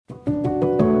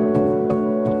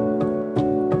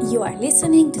You are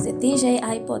listening to the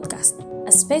DJI podcast,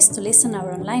 a space to listen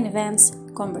our online events,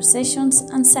 conversations,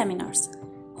 and seminars,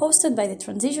 hosted by the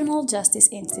Transitional Justice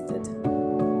Institute.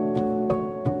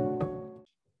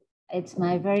 It's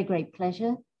my very great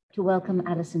pleasure to welcome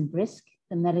Alison Brisk,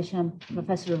 the Melisham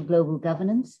Professor of Global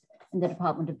Governance in the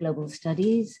Department of Global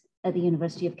Studies at the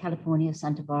University of California,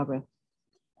 Santa Barbara.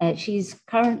 She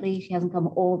hasn't come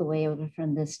all the way over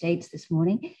from the States this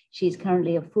morning. She's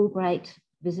currently a Fulbright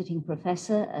visiting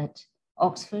professor at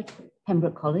Oxford,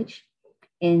 Pembroke College,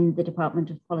 in the Department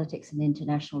of Politics and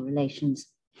International Relations.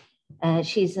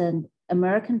 She's an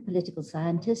American political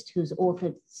scientist who's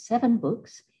authored 7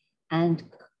 books and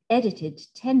edited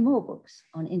 10 more books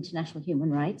on international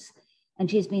human rights. And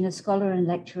she's been a scholar and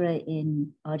lecturer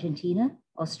in Argentina,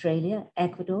 Australia,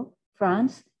 Ecuador,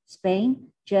 France, Spain,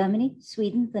 Germany,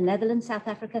 Sweden, the Netherlands, South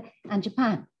Africa, and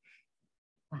Japan.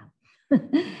 Wow.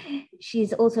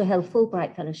 She's also held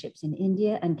Fulbright fellowships in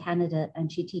India and Canada,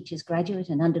 and she teaches graduate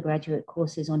and undergraduate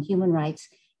courses on human rights,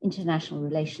 international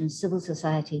relations, civil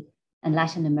society, and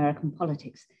Latin American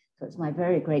politics. So it's my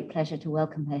very great pleasure to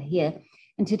welcome her here.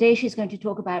 And today she's going to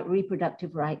talk about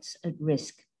reproductive rights at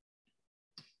risk.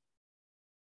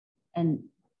 And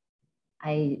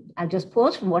I'll just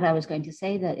pause from what I was going to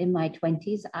say, that in my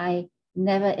 20s, I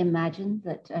never imagined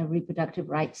that reproductive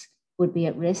rights would be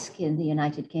at risk in the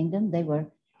United Kingdom. They were,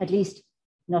 at least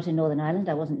not in Northern Ireland.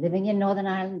 I wasn't living in Northern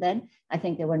Ireland then. I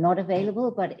think they were not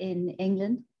available, but in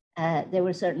England, they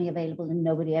were certainly available and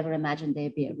nobody ever imagined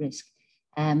they'd be at risk.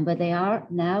 But they are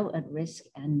now at risk,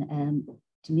 and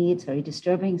to me, it's very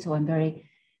disturbing. So I'm very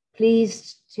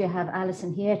pleased to have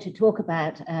Alison here to talk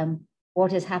about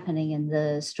what is happening in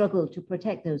the struggle to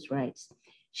protect those rights.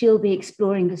 She'll be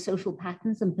exploring the social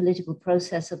patterns and political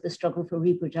process of the struggle for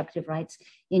reproductive rights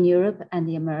in Europe and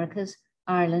the Americas,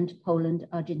 Ireland, Poland,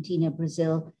 Argentina,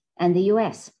 Brazil, and the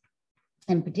US.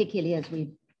 And particularly, as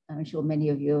I'm sure many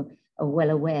of you are well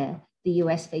aware, the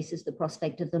US faces the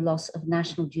prospect of the loss of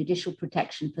national judicial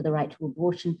protection for the right to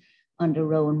abortion under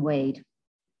Roe and Wade.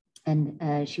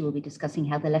 And she will be discussing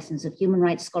how the lessons of human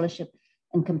rights scholarship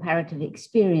and comparative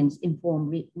experience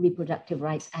inform reproductive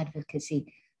rights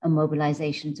advocacy and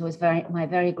mobilization. So it's my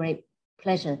very great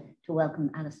pleasure to welcome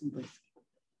Alison Brisk.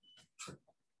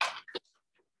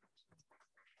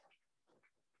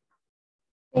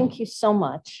 Thank you so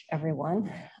much,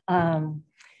 everyone.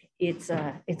 It's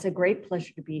a great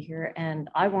pleasure to be here, and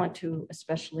I want to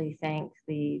especially thank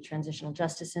the Transitional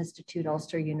Justice Institute,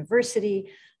 Ulster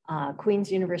University.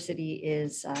 Queen's University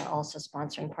is also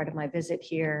sponsoring part of my visit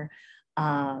here,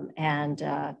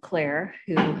 and Claire,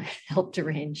 who helped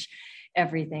arrange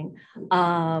everything.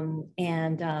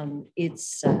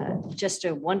 It's just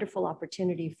a wonderful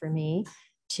opportunity for me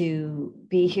to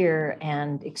be here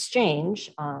and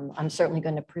exchange. I'm certainly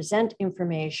going to present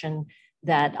information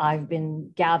that I've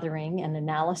been gathering and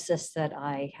analysis that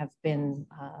I have been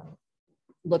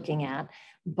looking at,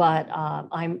 but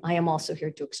I am also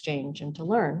here to exchange and to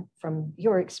learn from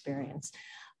your experience.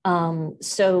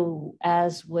 So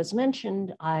as was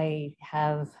mentioned, I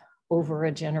have over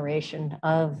a generation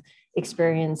of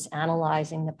experience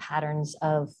analyzing the patterns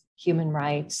of human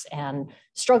rights and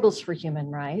struggles for human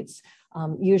rights,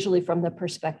 usually from the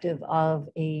perspective of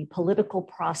a political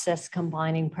process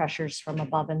combining pressures from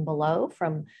above and below,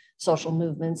 from social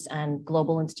movements and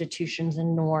global institutions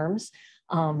and norms.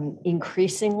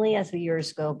 Increasingly, as the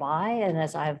years go by, and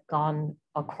as I've gone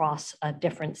across a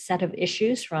different set of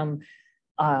issues from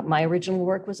my original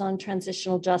work was on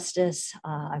transitional justice.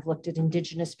 I've looked at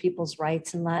indigenous people's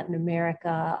rights in Latin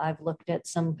America. I've looked at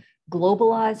some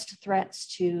globalized threats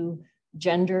to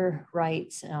gender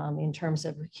rights in terms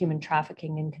of human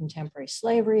trafficking in contemporary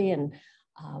slavery and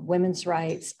women's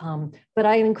rights. But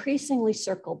I increasingly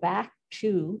circle back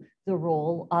to the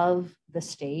role of the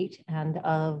state and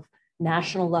of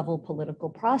national level political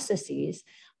processes.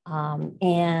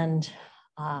 In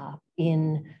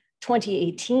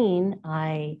 2018,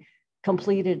 I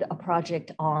completed a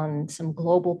project on some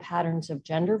global patterns of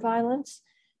gender violence.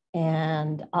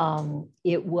 And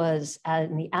it was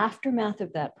in the aftermath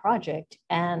of that project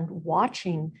and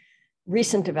watching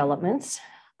recent developments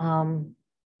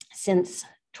since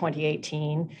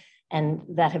 2018 and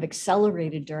that have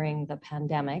accelerated during the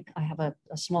pandemic. I have a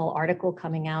small article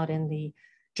coming out in the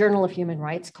Journal of Human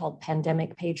Rights called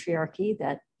Pandemic Patriarchy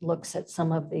that looks at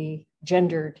some of the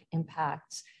gendered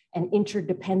impacts and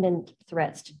interdependent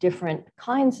threats to different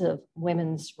kinds of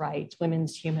women's rights,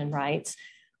 women's human rights,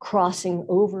 crossing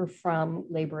over from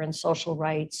labor and social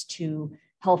rights to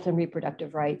health and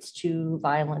reproductive rights to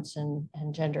violence and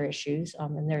gender issues.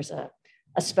 And there's a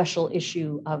special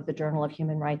issue of the Journal of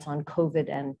Human Rights on COVID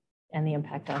and and the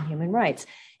impact on human rights.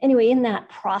 Anyway, in that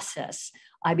process,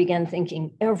 I began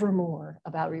thinking ever more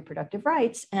about reproductive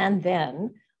rights. And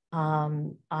then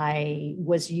I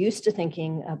was used to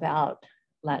thinking about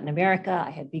Latin America. I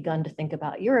had begun to think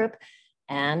about Europe.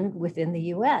 And within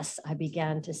the US, I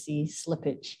began to see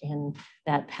slippage in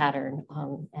that pattern,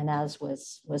 and as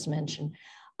was mentioned.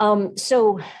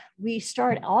 So we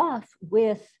start off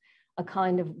with a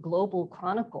kind of global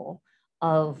chronicle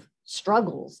of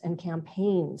struggles and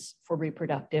campaigns for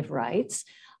reproductive rights,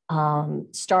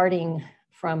 starting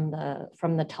from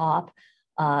the top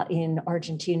in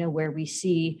Argentina, where we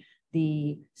see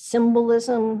the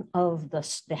symbolism of the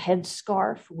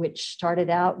headscarf, which started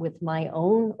out with my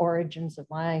own origins of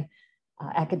my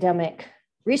academic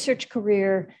research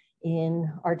career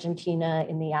in Argentina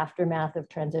in the aftermath of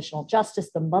transitional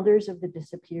justice, the mothers of the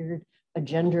disappeared, a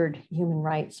gendered human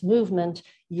rights movement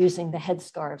using the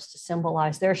headscarves to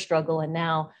symbolize their struggle. And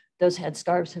now those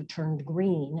headscarves have turned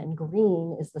green, and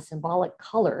green is the symbolic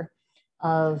color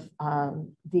of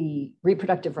the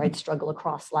reproductive rights struggle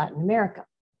across Latin America.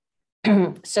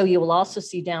 So you will also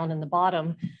see down in the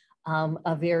bottom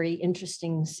a very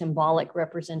interesting symbolic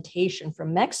representation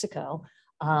from Mexico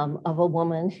of a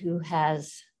woman who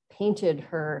has painted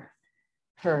her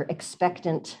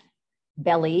expectant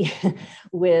belly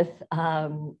with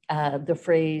the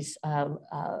phrase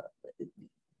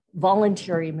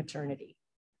voluntary maternity,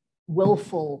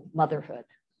 willful motherhood.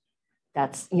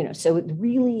 That's, so it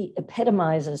really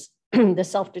epitomizes the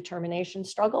self-determination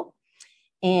struggle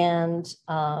and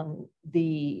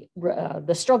the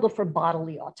struggle for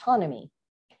bodily autonomy,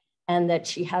 and that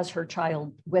she has her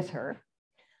child with her,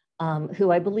 who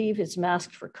I believe is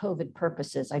masked for COVID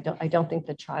purposes. I don't think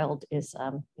the child is,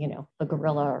 a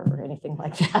gorilla or anything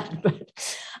like that. But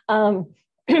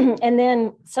and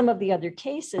then some of the other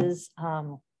cases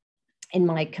in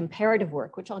my comparative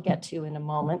work, which I'll get to in a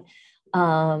moment.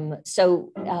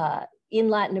 In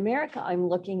Latin America, I'm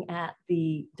looking at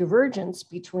the divergence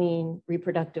between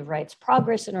reproductive rights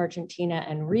progress in Argentina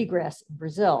and regress in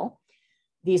Brazil.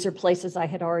 These are places I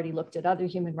had already looked at other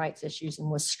human rights issues and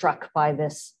was struck by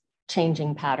this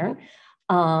changing pattern.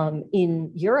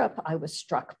 In Europe, I was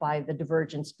struck by the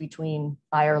divergence between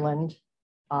Ireland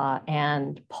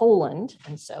and Poland.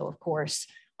 And so, of course,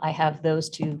 I have those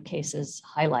two cases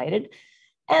highlighted.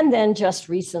 And then just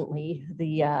recently,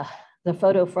 the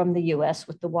photo from the US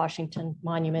with the Washington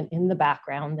Monument in the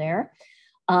background there.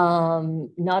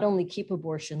 Not only keep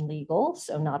abortion legal,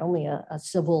 so not only a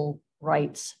civil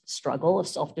rights struggle of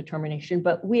self-determination,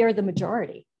 but we are the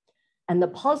majority. And the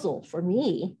puzzle for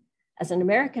me, as an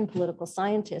American political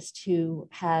scientist who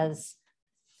has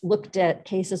looked at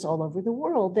cases all over the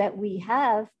world, that we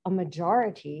have a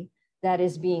majority that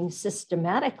is being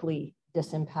systematically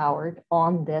disempowered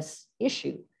on this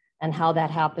issue, and how that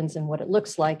happens and what it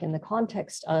looks like in the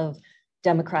context of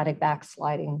democratic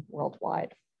backsliding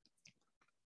worldwide.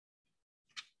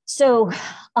 So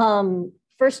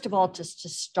first of all, just to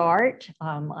start,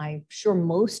 I'm sure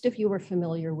most of you are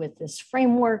familiar with this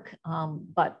framework,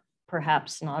 but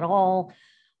perhaps not all.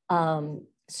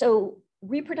 So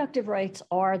reproductive rights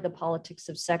are the politics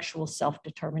of sexual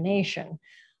self-determination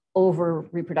over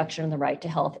reproduction and the right to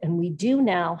health. And we do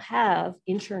now have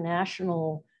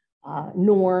international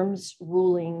norms,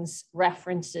 rulings,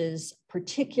 references,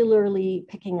 particularly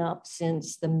picking up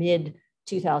since the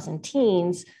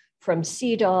mid-2010s from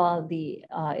CEDAW, the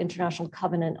International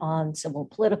Covenant on Civil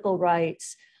and Political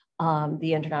Rights,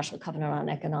 the International Covenant on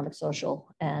Economic, Social,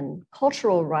 and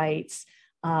Cultural Rights,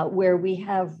 where we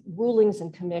have rulings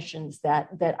and commissions that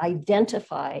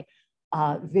identify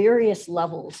various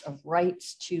levels of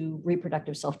rights to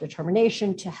reproductive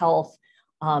self-determination, to health,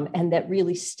 and that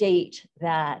really state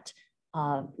that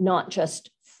not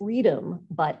just freedom,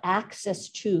 but access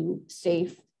to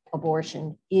safe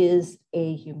abortion is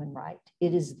a human right.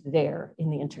 It is there in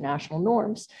the international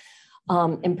norms.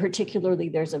 And particularly,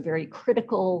 there's a very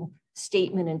critical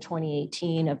statement in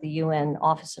 2018 of the UN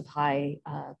Office of High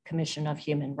Commission of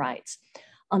Human Rights.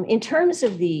 In terms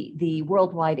of the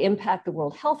worldwide impact, the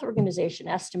World Health Organization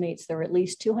estimates there are at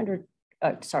least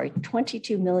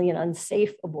 22 million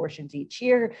unsafe abortions each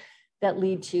year that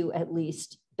lead to at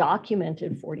least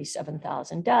documented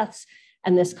 47,000 deaths.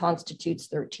 And this constitutes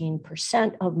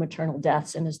 13% of maternal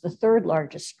deaths and is the third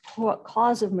largest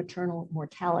cause of maternal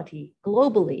mortality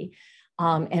globally.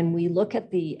 And we look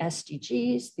at the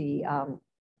SDGs, the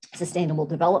Sustainable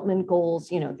Development Goals,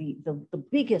 the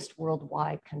biggest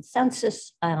worldwide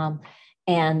consensus.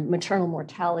 And maternal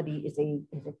mortality is a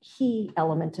key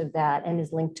element of that and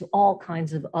is linked to all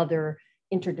kinds of other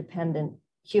interdependent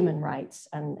human rights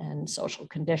and social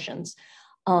conditions.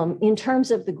 In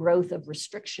terms of the growth of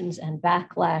restrictions and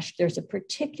backlash, there's a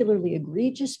particularly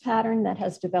egregious pattern that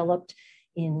has developed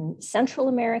in Central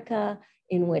America,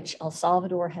 in which El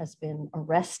Salvador has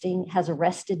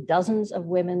arrested dozens of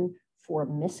women for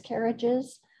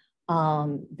miscarriages.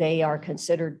 They are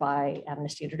considered by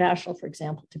Amnesty International, for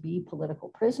example, to be political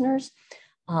prisoners.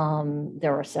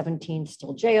 There are 17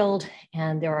 still jailed,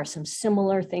 and there are some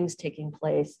similar things taking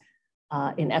place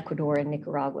in Ecuador and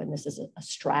Nicaragua, and this is a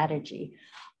strategy.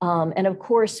 And of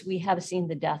course, we have seen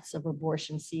the deaths of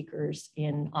abortion seekers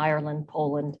in Ireland,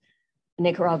 Poland,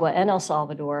 Nicaragua, and El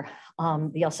Salvador.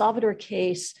 The El Salvador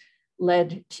case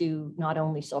led to not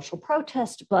only social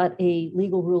protest, but a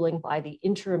legal ruling by the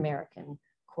Inter-American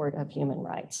Court of Human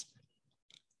Rights.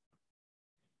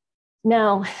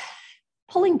 Now,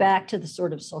 pulling back to the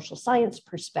sort of social science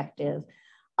perspective,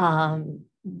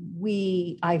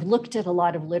 I've looked at a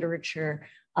lot of literature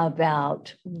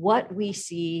about what we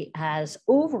see as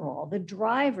overall the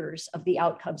drivers of the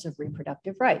outcomes of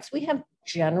reproductive rights. We have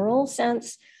general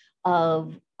sense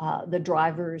of the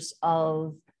drivers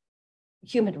of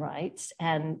human rights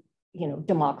and,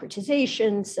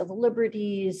 democratization, civil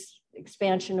liberties,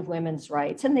 expansion of women's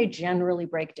rights, and they generally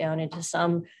break down into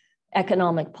some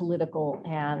economic, political,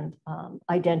 and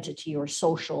identity or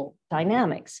social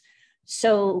dynamics.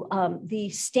 So the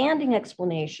standing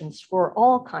explanations for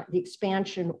the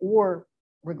expansion or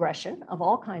regression of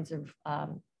all kinds of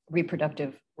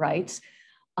reproductive rights,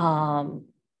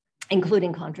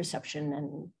 including contraception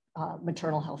and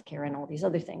maternal health care and all these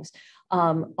other things,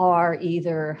 are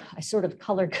either, I sort of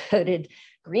color-coded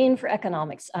green for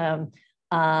economics,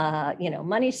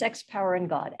 money, sex, power, and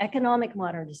God. Economic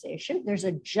modernization, there's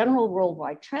a general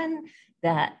worldwide trend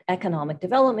that economic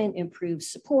development improves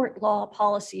support, law,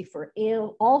 policy for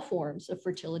all forms of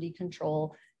fertility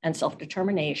control and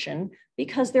self-determination,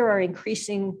 because there are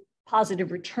increasing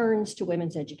positive returns to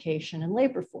women's education and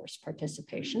labor force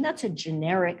participation. That's a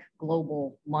generic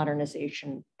global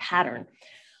modernization pattern.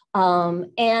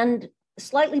 And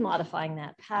slightly modifying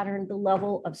that pattern, the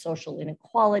level of social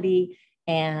inequality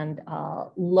and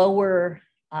lower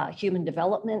human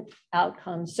development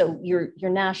outcomes. So your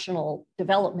national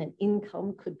development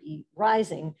income could be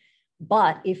rising,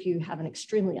 but if you have an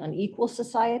extremely unequal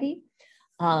society,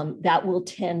 that will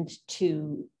tend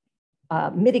to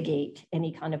mitigate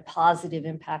any kind of positive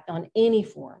impact on any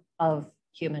form of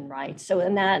human rights. So,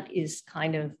 and that is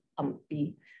kind of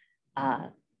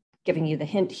giving you the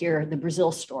hint here, the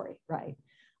Brazil story, right?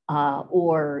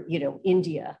 Or,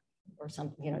 India or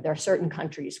something, there are certain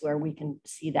countries where we can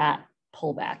see that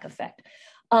pullback effect.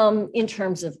 In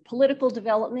terms of political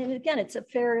development, again, it's a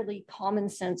fairly common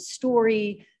sense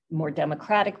story. More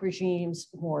democratic regimes,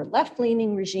 more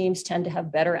left-leaning regimes tend to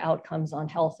have better outcomes on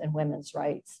health and women's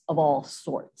rights of all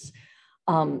sorts.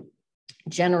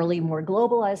 Generally, more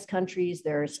globalized countries,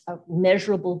 there's a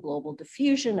measurable global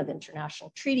diffusion of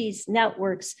international treaties,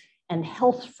 networks, and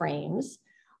health frames.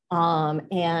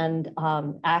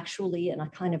 Actually, and a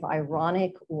kind of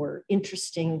ironic or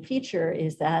interesting feature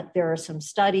is that there are some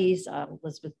studies,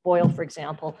 Elizabeth Boyle, for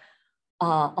example,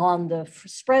 on the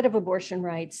spread of abortion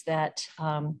rights that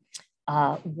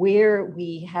where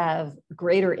we have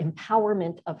greater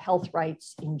empowerment of health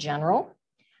rights in general,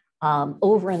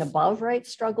 over and above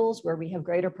rights struggles, where we have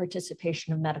greater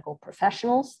participation of medical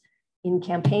professionals in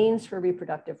campaigns for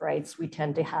reproductive rights, we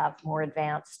tend to have more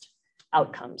advanced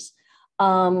outcomes.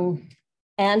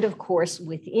 And of course,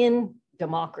 within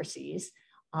democracies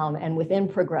and within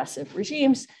progressive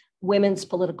regimes, women's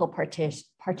political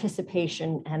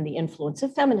participation and the influence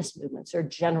of feminist movements are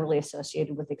generally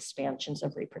associated with expansions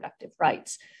of reproductive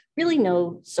rights. Really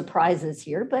no surprises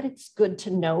here, but it's good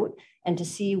to note and to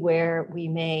see where we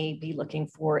may be looking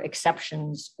for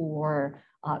exceptions or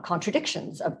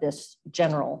contradictions of this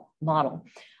general model.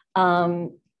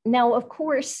 Now, of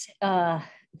course,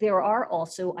 there are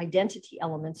also identity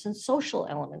elements and social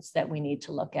elements that we need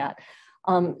to look at.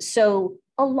 So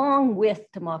along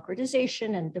with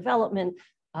democratization and development,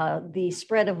 the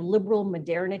spread of liberal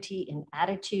modernity in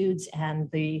attitudes and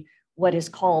what is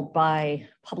called by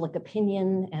public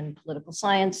opinion and political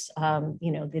science,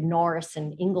 the Norris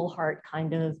and Engelhardt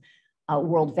kind of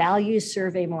world values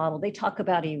survey model, they talk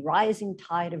about a rising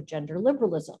tide of gender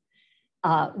liberalism,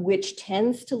 which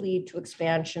tends to lead to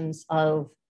expansions of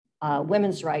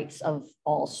women's rights of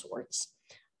all sorts.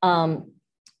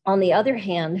 On the other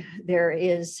hand, there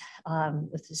is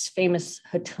this famous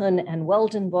Hutton and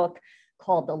Weldon book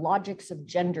called The Logics of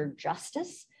Gender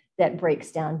Justice that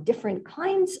breaks down different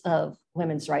kinds of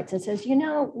women's rights and says,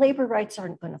 labor rights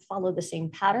aren't going to follow the same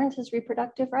patterns as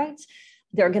reproductive rights.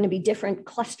 There are going to be different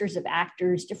clusters of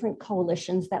actors, different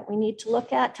coalitions that we need to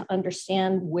look at to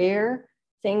understand where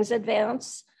things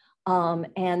advance,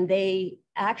 and they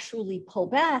actually pull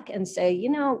back and say, you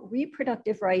know,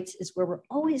 reproductive rights is where we're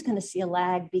always going to see a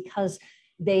lag because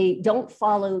they don't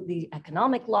follow the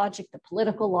economic logic, the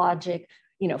political logic.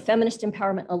 You know, feminist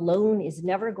empowerment alone is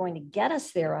never going to get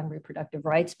us there on reproductive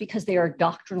rights because they are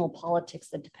doctrinal politics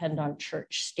that depend on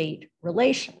church-state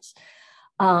relations.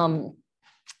 And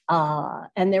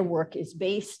their work is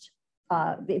based,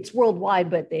 it's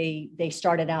worldwide, but they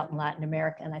started out in Latin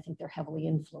America, and I think they're heavily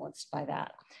influenced by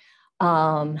that.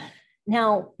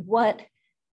 Now, what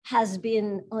has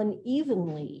been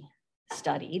unevenly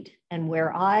studied, and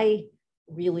where I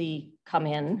really come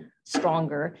in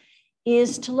stronger,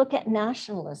 is to look at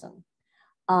nationalism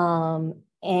and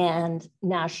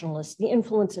the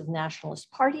influence of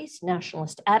nationalist parties,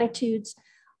 nationalist attitudes.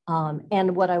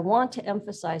 And what I want to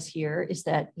emphasize here is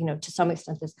that, you know, to some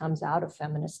extent, this comes out of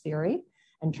feminist theory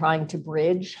and trying to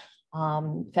bridge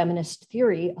feminist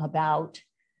theory about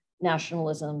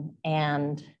nationalism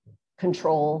and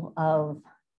control of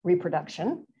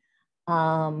reproduction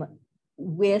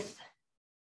with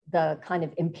the kind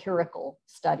of empirical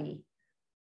study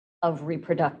of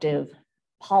reproductive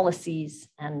policies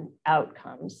and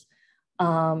outcomes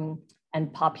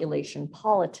and population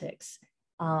politics.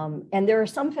 And there are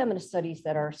some feminist studies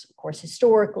that are, of course,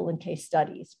 historical and case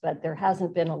studies, but there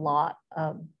hasn't been a lot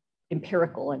of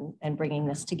empirical and bringing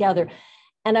this together.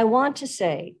 And I want to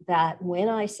say that when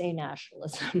I say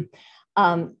nationalism,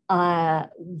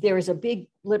 there's a big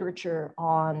literature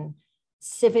on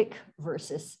civic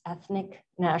versus ethnic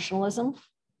nationalism.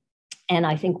 And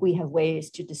I think we have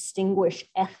ways to distinguish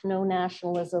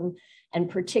ethno-nationalism and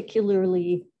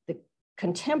particularly the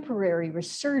contemporary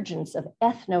resurgence of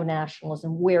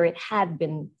ethno-nationalism where it had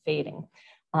been fading.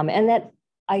 And that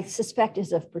I suspect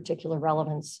is of particular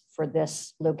relevance for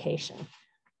this location.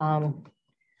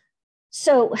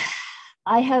 So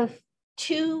I have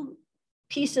two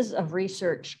pieces of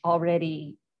research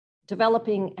already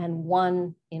developing and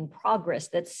one in progress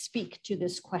that speak to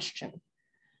this question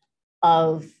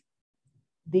of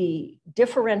the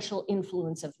differential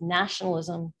influence of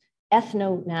nationalism,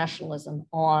 ethno-nationalism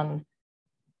on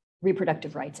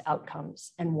reproductive rights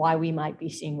outcomes and why we might be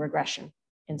seeing regression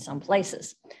in some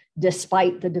places,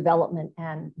 despite the development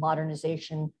and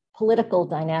modernization political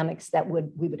dynamics that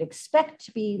we would expect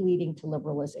to be leading to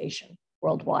liberalization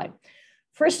worldwide.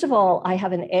 First of all, I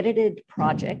have an edited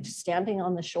project standing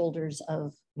on the shoulders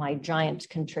of my giant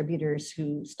contributors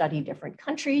who study different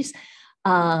countries.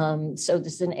 So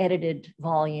this is an edited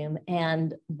volume,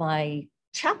 and my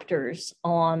chapters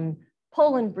on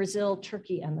Poland, Brazil,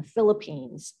 Turkey, and the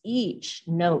Philippines each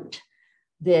note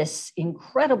this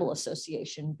incredible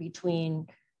association between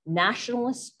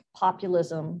nationalist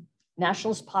populism,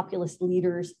 nationalist populist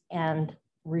leaders and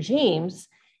regimes,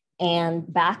 and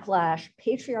backlash,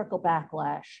 patriarchal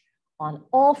backlash on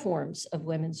all forms of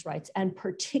women's rights, and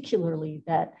particularly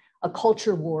that a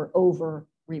culture war over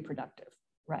reproductive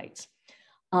rights.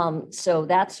 So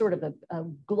that's sort of a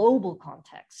global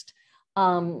context.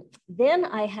 Then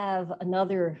I have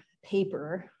another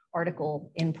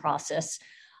article in process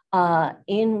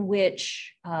in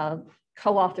which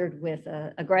co-authored with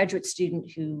a graduate student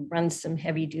who runs some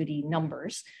heavy duty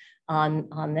numbers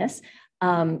on this.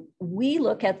 We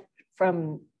look at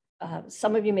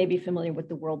some of you may be familiar with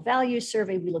the World Values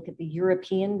Survey. We look at the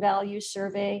European Values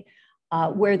Survey,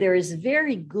 where there is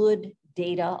very good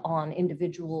data on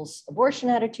individuals' abortion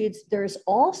attitudes. There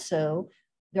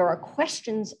are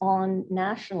questions on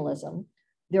nationalism.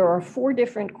 There are 4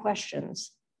 different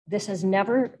questions. This has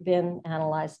never been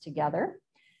analyzed together.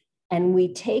 And we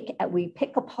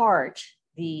pick apart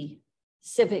the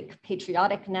civic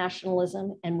patriotic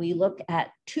nationalism, and we look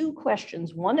at 2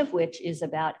 questions, one of which is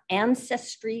about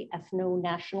ancestry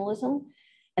ethno-nationalism,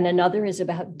 and another is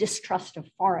about distrust of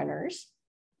foreigners.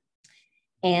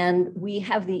 And we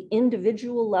have the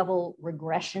individual level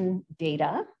regression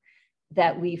data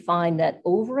that we find that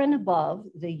over and above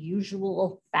the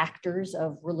usual factors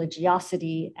of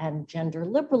religiosity and gender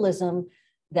liberalism,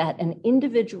 that an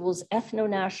individual's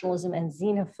ethno-nationalism and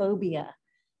xenophobia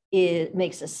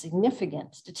makes a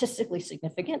significant, statistically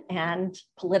significant and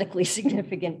politically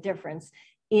significant difference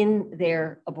in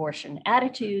their abortion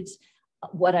attitudes.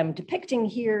 What I'm depicting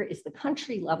here is the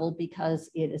country level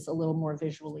because it is a little more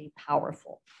visually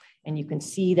powerful. And you can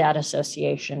see that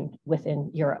association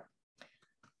within Europe.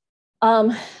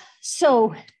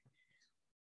 So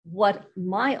what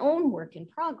my own work in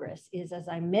progress is, as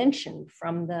I mentioned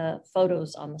from the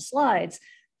photos on the slides,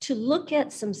 to look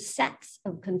at some sets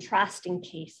of contrasting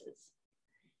cases,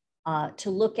 to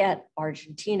look at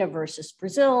Argentina versus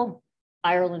Brazil,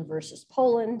 Ireland versus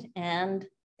Poland, and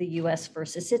the US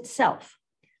versus itself,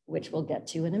 which we'll get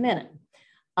to in a minute.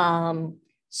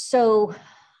 So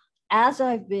as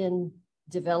I've been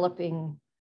developing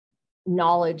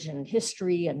knowledge and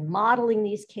history and modeling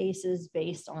these cases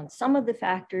based on some of the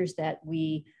factors that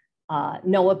we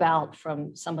know about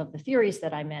from some of the theories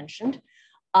that I mentioned,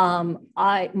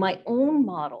 my own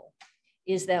model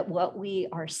is that what we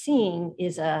are seeing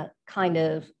is a kind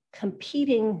of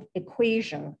competing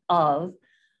equation of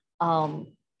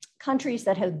countries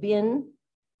that have been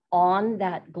on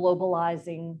that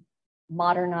globalizing,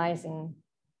 modernizing,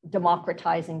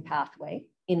 democratizing pathway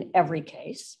in every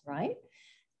case, right?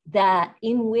 That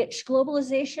in which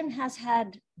globalization has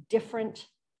had different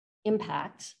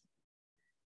impacts.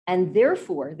 And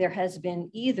therefore, there has been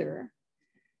either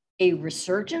a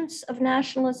resurgence of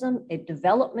nationalism, a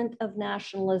development of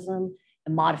nationalism, a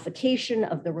modification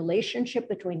of the relationship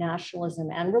between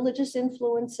nationalism and religious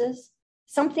influences.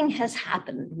 Something has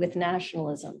happened with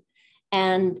nationalism.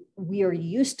 And we are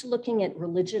used to looking at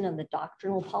religion and the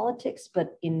doctrinal politics,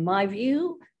 but in my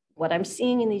view, what I'm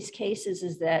seeing in these cases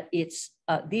is that it's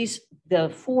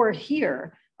the four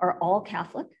here are all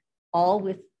Catholic, all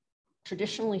with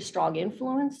traditionally strong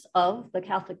influence of the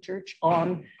Catholic Church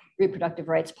on reproductive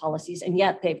rights policies, and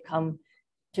yet they've come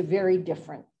to very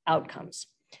different outcomes.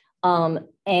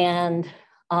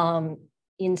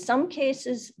 In some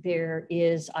cases, there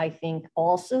is, I think,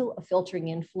 also a filtering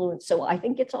influence. So I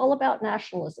think it's all about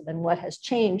nationalism and what has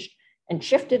changed and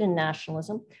shifted in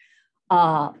nationalism.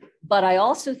 But I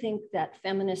also think that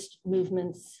feminist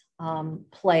movements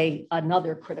play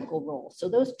another critical role. So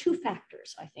those two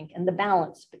factors, I think, and the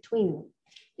balance between them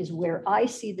is where I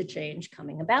see the change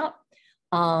coming about.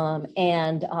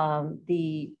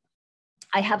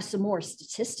 I have some more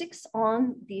statistics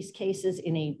on these cases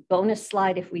in a bonus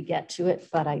slide if we get to it,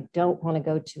 but I don't want to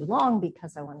go too long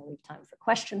because I want to leave time for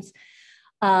questions.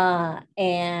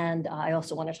 And I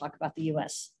also want to talk about the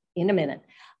US in a minute.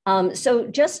 So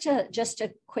just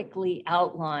to quickly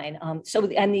outline, and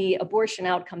the abortion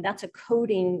outcome, that's a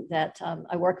coding that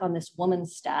I work on this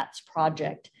Women's Stats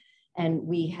project, and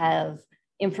we have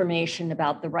information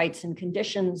about the rights and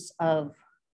conditions of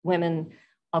women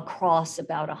across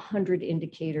about 100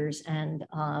 indicators. And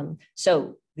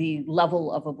so the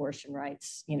level of abortion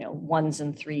rights, ones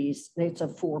and threes, it's a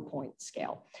 4-point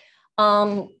scale.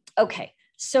 Okay,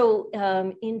 so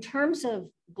in terms of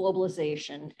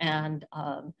globalization, and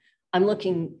I'm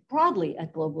looking broadly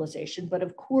at globalization, but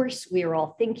of course we are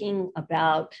all thinking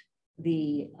about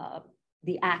the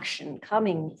action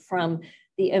coming from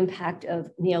the impact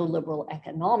of neoliberal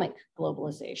economic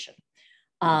globalization.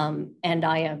 And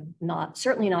I am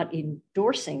certainly not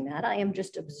endorsing that. I am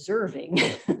just observing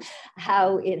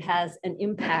how it has an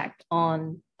impact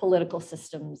on political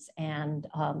systems and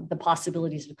the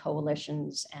possibilities of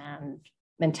coalitions and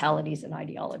mentalities and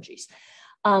ideologies.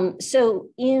 So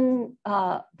in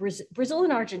Brazil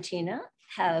and Argentina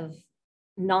have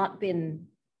not been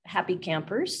happy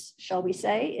campers, shall we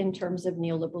say, in terms of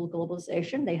neoliberal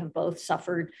globalization. They have both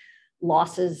suffered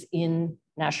losses in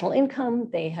national income.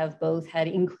 They have both had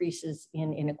increases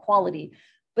in inequality,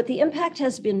 but the impact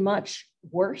has been much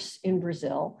worse in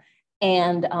Brazil.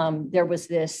 And there was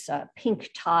this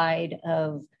pink tide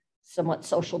of somewhat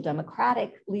social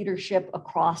democratic leadership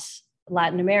across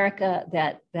Latin America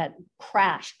that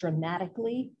crashed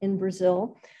dramatically in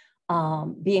Brazil,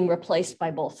 being replaced by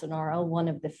Bolsonaro, one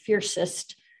of the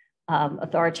fiercest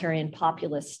authoritarian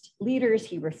populist leaders.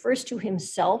 He refers to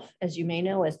himself, as you may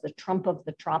know, as the Trump of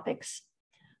the tropics.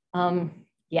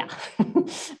 Yeah,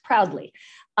 proudly.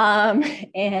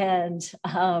 The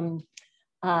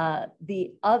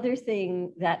other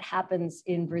thing that happens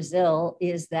in Brazil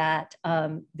is that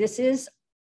this is,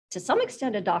 to some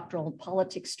extent, a doctrinal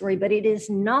politics story, but it is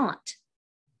not,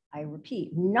 I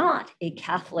repeat, not a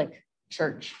Catholic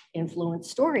Church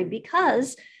influence story,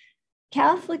 because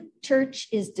Catholic Church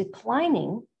is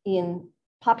declining in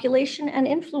population and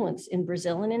influence in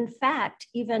Brazil. And in fact,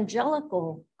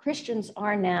 evangelical Christians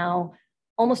are now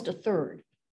almost a third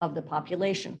of the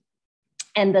population.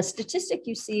 And the statistic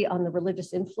you see on the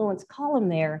religious influence column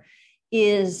there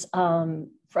is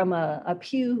from a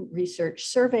Pew Research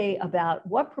survey about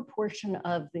what proportion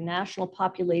of the national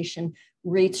population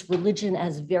rates religion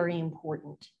as very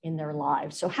important in their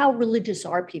lives. So how religious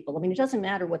are people? I mean, it doesn't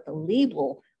matter what the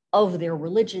label of their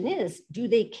religion is. Do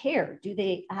they care? Do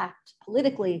they act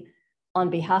politically on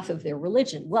behalf of their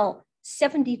religion? Well,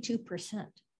 72%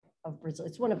 of Brazil.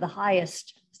 It's one of the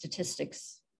highest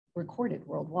statistics recorded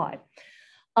worldwide.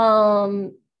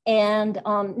 Now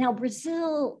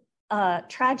Brazil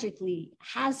tragically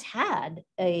has had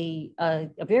a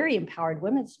very empowered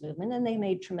women's movement, and they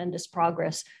made tremendous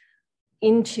progress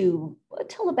until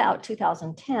about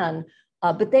 2010,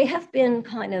 But they have been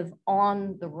kind of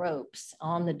on the ropes,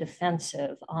 on the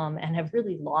defensive, and have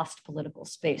really lost political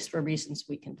space for reasons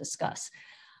we can discuss.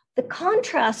 The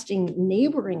contrasting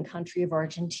neighboring country of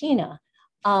Argentina,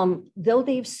 though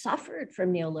they've suffered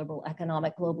from neoliberal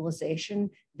economic globalization,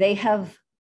 they have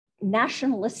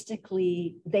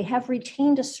nationalistically, they have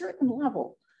retained a certain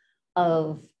level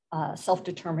of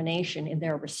self-determination in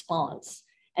their response.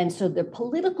 And so the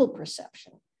political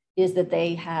perception is that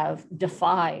they have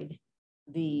defied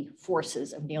the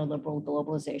forces of neoliberal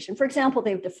globalization. For example,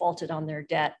 they've defaulted on their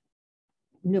debt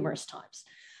numerous times.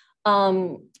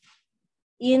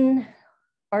 In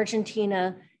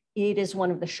Argentina, it is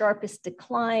one of the sharpest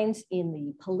declines in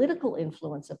the political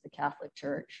influence of the Catholic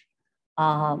Church,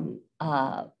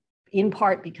 in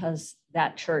part because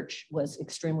that church was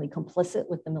extremely complicit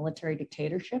with the military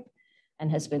dictatorship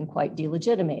and has been quite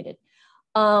delegitimated.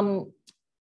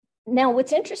 Now,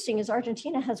 what's interesting is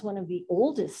Argentina has one of the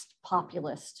oldest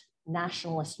populist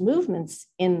nationalist movements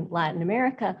in Latin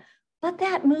America, but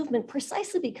that movement,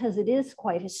 precisely because it is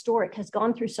quite historic, has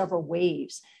gone through several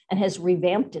waves and has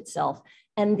revamped itself.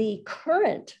 And the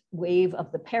current wave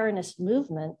of the Peronist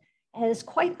movement is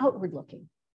quite outward looking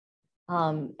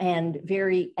and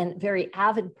very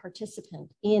avid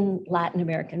participant in Latin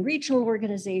American regional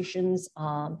organizations,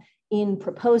 in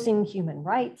proposing human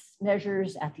rights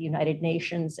measures at the United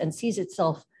Nations, and sees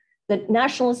itself that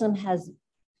nationalism has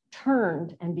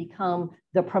turned and become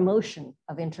the promotion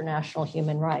of international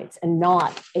human rights and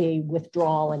not a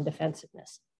withdrawal and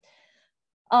defensiveness.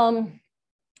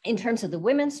 In terms of the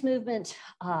women's movement,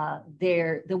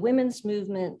 the women's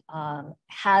movement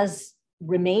has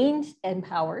remained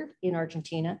empowered in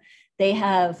Argentina. They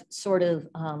have sort of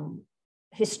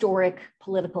historic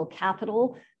political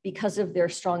capital because of their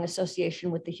strong association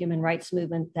with the human rights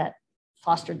movement that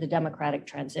fostered the democratic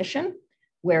transition,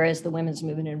 whereas the women's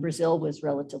movement in Brazil was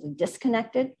relatively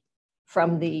disconnected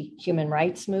from the human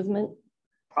rights movement,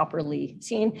 properly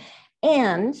seen.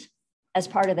 And as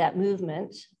part of that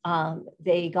movement,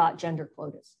 they got gender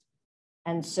quotas.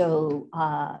 And so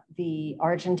the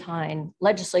Argentine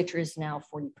legislature is now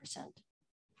 40%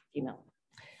 female.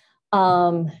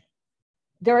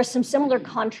 There are some similar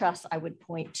contrasts I would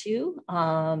point to.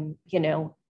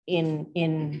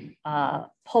 In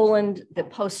Poland, the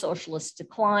post-socialist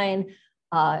decline,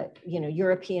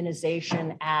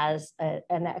 Europeanization as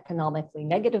an economically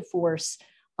negative force,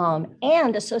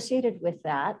 and associated with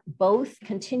that, both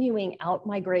continuing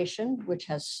out-migration, which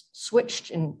has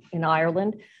switched in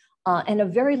Ireland, and a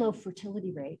very low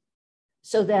fertility rate,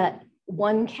 so that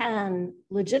one can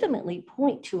legitimately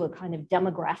point to a kind of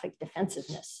demographic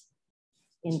defensiveness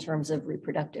in terms of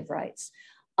reproductive rights.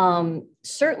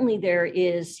 Certainly there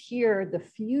is here the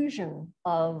fusion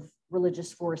of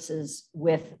religious forces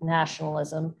with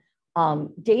nationalism,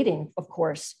 dating, of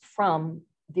course, from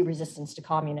the resistance to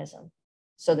communism.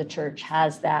 So the church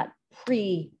has that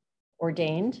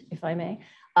preordained, if I may,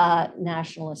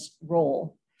 nationalist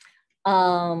role.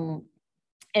 And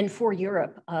for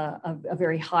Europe, a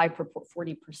very high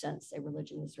 40% say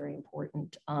religion is very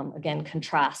important. Again,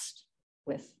 contrast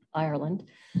with Ireland.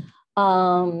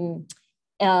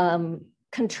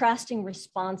 Contrasting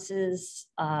responses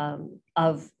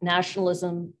of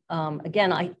nationalism.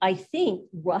 Again, I think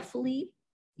roughly,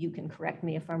 you can correct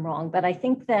me if I'm wrong, but I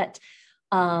think that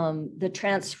the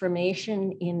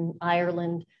transformation in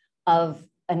Ireland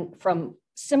from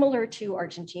similar to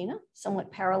Argentina,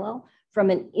 somewhat parallel, from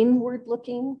an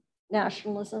inward-looking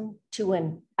nationalism to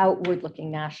an outward-looking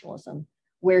nationalism,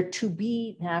 where to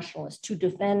be nationalist, to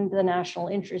defend the national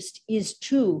interest, is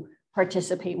to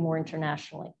participate more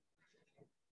internationally.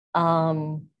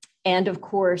 And of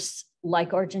course,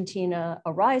 like Argentina,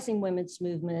 a rising women's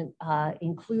movement,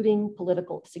 including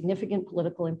significant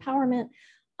political empowerment,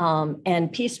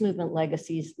 and peace movement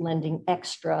legacies lending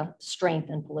extra strength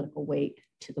and political weight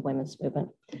to the women's movement.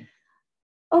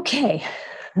 Okay,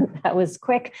 that was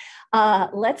quick.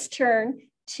 Let's turn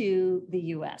to the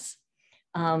US.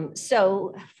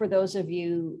 So for those of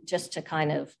you, just to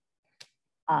kind of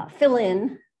fill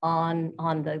in on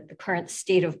the current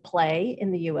state of play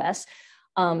in the US.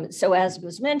 So as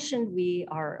was mentioned, we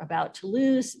are about to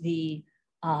lose the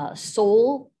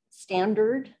sole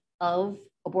standard of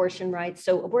abortion rights.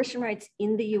 So abortion rights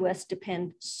in the US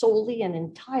depend solely and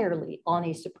entirely on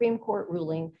a Supreme Court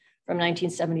ruling from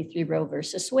 1973, Roe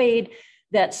versus Wade,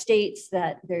 that states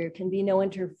that there can be no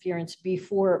interference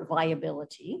before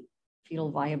viability,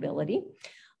 fetal viability.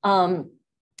 And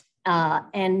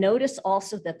notice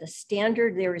also that the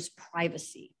standard there is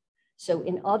privacy. So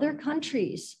in other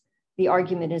countries, The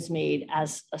argument is made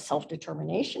as a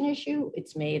self-determination issue.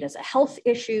 It's made as a health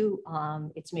issue.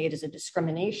 It's made as a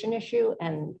discrimination issue.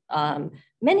 And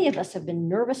many of us have been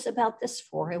nervous about this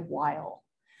for a while.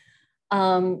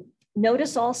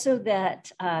 Notice also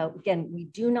that, again, we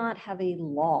do not have a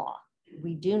law.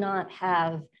 We do not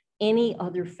have any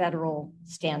other federal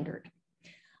standard.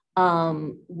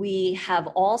 We have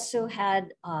also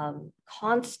had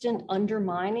constant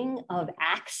undermining of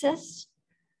access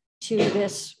to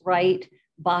this right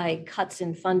by cuts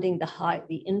in funding,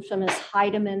 the infamous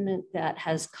Hyde Amendment that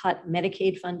has cut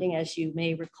Medicaid funding. As you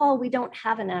may recall, we don't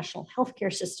have a national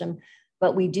healthcare system,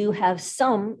 but we do have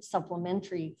some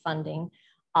supplementary funding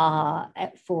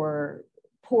for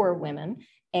poor women.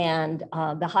 And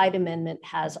the Hyde Amendment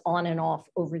has on and off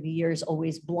over the years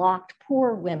always blocked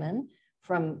poor women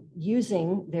from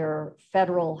using their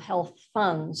federal health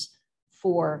funds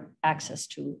for access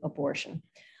to abortion.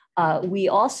 We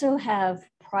also have,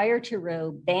 prior to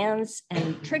Roe, bans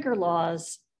and trigger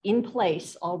laws in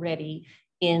place already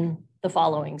in the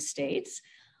following states.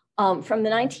 From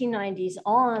the 1990s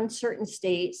on, certain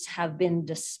states have been,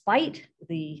 despite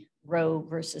the Roe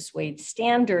versus Wade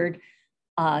standard,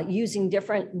 using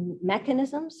different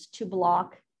mechanisms to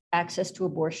block access to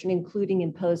abortion, including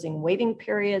imposing waiting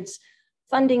periods,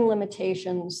 funding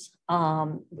limitations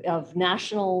of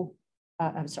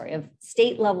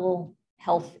state level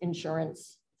health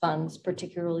insurance funds,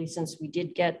 particularly since we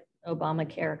did get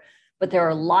Obamacare, but there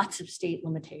are lots of state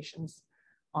limitations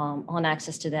on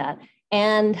access to that.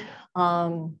 And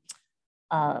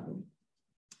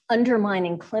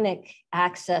undermining clinic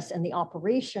access and the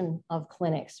operation of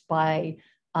clinics by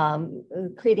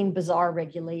creating bizarre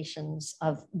regulations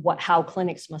of how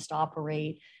clinics must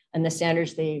operate and the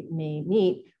standards they may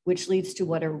meet, which leads to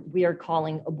what we are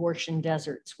calling abortion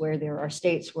deserts, where there are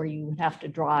states where you have to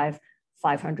drive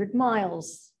 500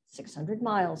 miles, 600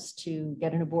 miles to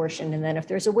get an abortion. And then if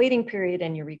there's a waiting period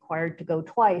and you're required to go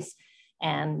twice,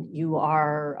 and you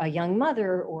are a young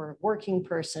mother or working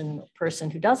person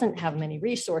who doesn't have many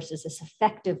resources, this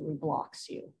effectively blocks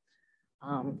you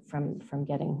from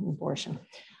getting an abortion.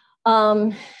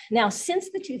 Now,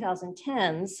 since the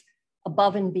 2010s,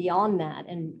 above and beyond that,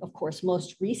 and of course,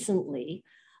 most recently,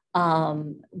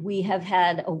 we have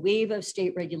had a wave of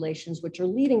state regulations which are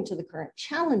leading to the current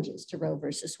challenges to Roe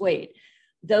versus Wade.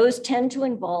 Those tend to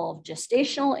involve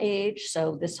gestational age.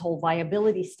 So this whole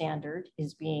viability standard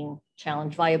is being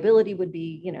challenged. Viability would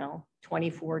be,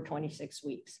 24, 26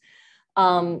 weeks.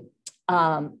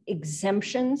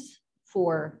 Exemptions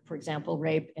for example,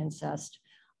 rape, incest,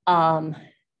 and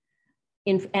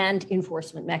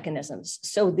enforcement mechanisms.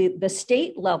 So the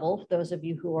state level, those of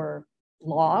you who are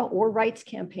law or rights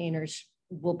campaigners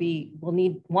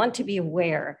want to be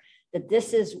aware that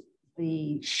this is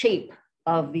the shape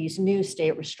of these new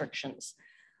state restrictions.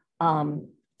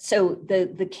 So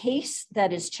the case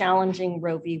that is challenging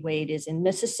Roe v. Wade is in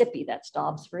Mississippi. That's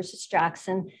Dobbs versus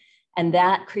Jackson, and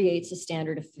that creates a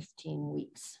standard of 15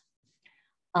 weeks.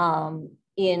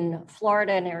 In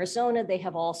Florida and Arizona, they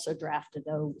have also drafted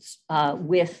those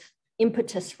with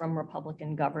impetus from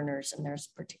Republican governors, and there's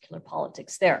particular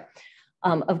politics there.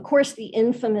 Of course, the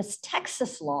infamous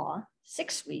Texas law,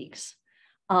 6 weeks,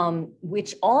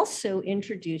 which also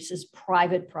introduces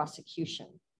private prosecution.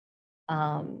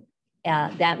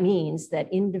 That means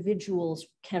that individuals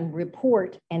can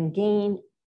report and gain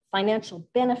financial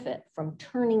benefit from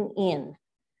turning in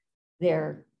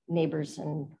their neighbors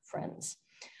and friends.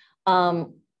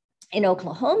 In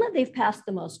Oklahoma, they've passed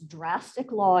the most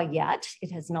drastic law yet.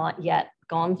 It has not yet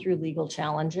gone through legal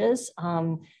challenges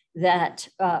that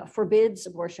forbids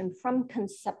abortion from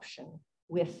conception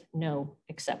with no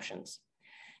exceptions.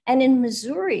 And in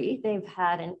Missouri, they've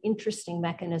had an interesting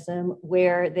mechanism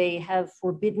where they have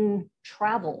forbidden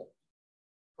travel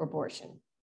for abortion,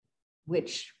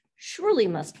 which surely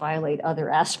must violate other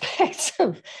aspects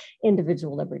of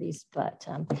individual liberties, but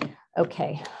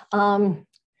okay.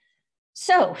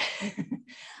 So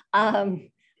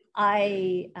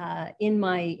in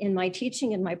my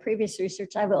teaching and my previous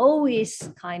research, I've always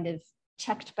kind of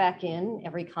checked back in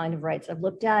every kind of rights I've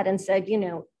looked at and said,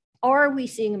 are we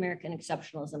seeing American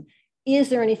exceptionalism? Is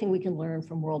there anything we can learn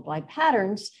from worldwide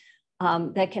patterns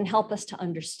that can help us to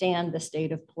understand the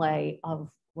state of play of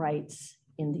rights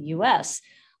in the US?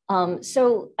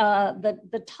 So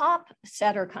the top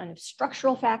set are kind of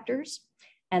structural factors,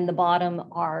 and the bottom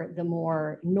are the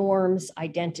more norms,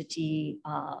 identity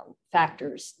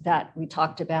factors that we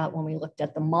talked about when we looked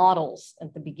at the models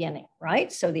at the beginning,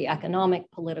 right? So the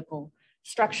economic, political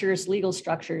structures, legal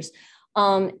structures,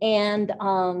 and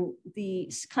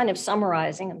the kind of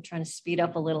summarizing, I'm trying to speed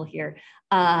up a little here,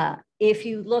 If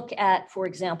you look at, for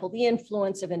example, the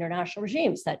influence of international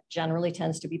regimes, that generally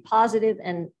tends to be positive,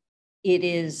 and it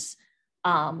is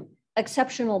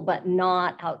exceptional, but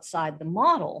not outside the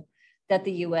model that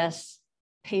the US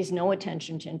pays no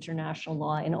attention to international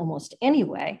law in almost any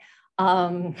way,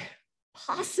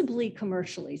 possibly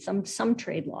commercially. Some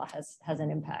trade law has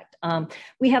an impact.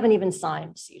 We haven't even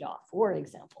signed CEDAW, for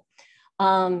example.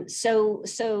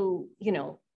 So, you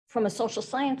know, from a social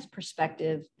science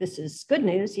perspective, this is good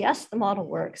news. Yes, the model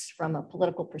works. From a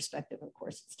political perspective, of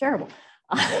course, it's terrible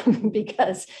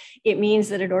because it means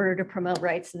that in order to promote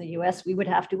rights in the US, we would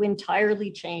have to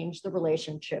entirely change the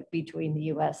relationship between the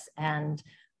US and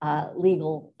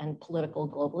legal and political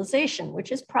globalization,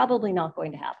 which is probably not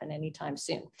going to happen anytime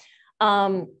soon.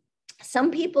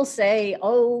 Some people say,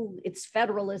 oh, it's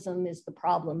federalism is the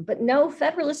problem, but no,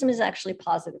 federalism is actually a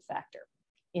positive factor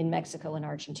in Mexico and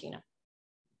Argentina.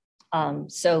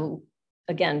 So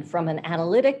again, from an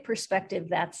analytic perspective,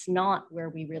 that's not where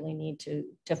we really need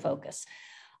to focus.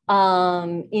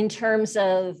 In terms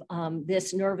of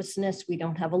this nervousness, we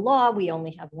don't have a law, we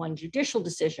only have one judicial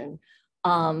decision.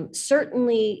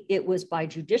 Certainly it was by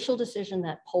judicial decision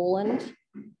that Poland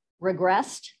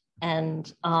regressed, and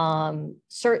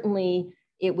certainly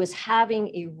it was having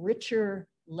a richer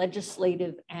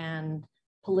legislative and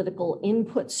political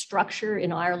input structure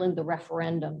in Ireland. The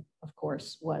referendum, of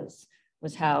course, was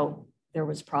how there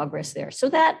was progress there. So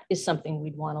that is something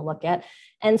we'd want to look at.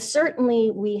 And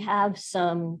certainly we have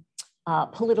some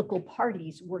political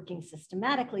parties working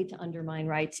systematically to undermine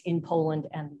rights in Poland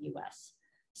and the US.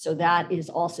 So that is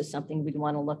also something we'd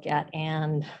want to look at.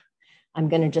 And I'm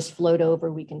going to just float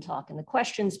over, we can talk in the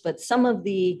questions, but some of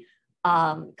the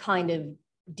kind of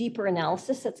deeper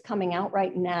analysis that's coming out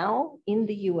right now in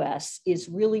the US is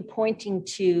really pointing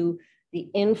to the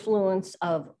influence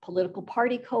of political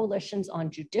party coalitions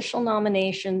on judicial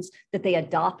nominations, that they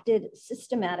adopted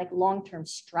systematic long-term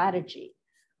strategy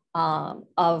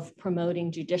of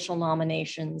promoting judicial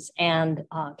nominations and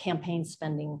campaign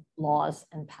spending laws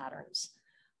and patterns.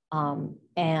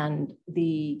 And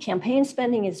the campaign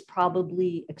spending is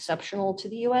probably exceptional to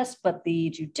the US, but the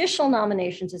judicial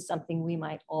nominations is something we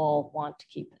might all want to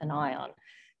keep an eye on,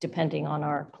 depending on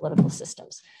our political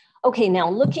systems. Okay, now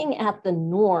looking at the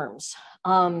norms,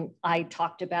 I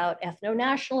talked about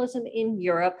ethno-nationalism in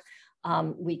Europe.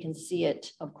 We can see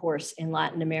it, of course, in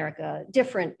Latin America,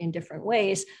 in different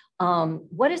ways.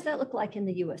 What does that look like in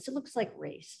the US? It looks like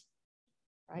race,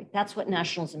 right? That's what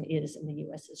nationalism is in the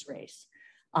US, is race.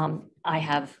 I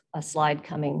have a slide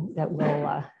coming that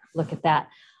will look at that.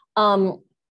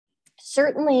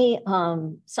 Certainly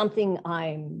something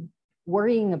I'm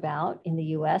worrying about in the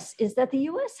US is that the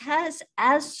US has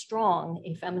as strong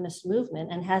a feminist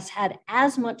movement and has had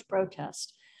as much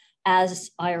protest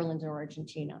as Ireland or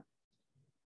Argentina.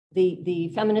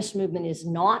 The feminist movement is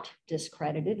not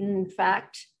discredited, and in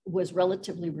fact was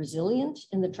relatively resilient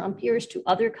in the Trump years to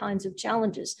other kinds of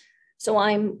challenges. So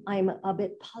I'm a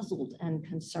bit puzzled and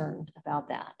concerned about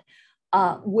that.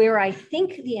 Where I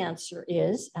think the answer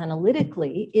is,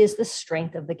 analytically, is the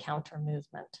strength of the counter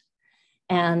movement.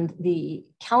 And the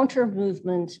counter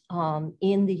movement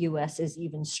in the US is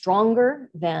even stronger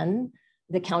than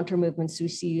the counter movements we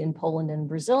see in Poland and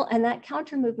Brazil. And that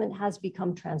counter movement has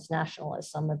become transnational, as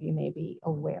some of you may be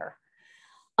aware.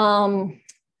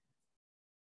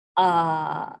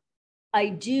 I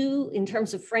do, in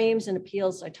terms of frames and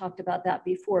appeals, I talked about that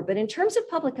before, but in terms of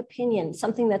public opinion,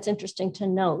 something that's interesting to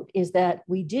note is that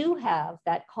we do have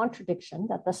that contradiction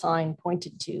that the sign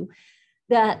pointed to,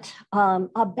 that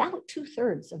about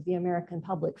 2/3 of the American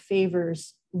public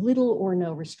favors little or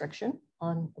no restriction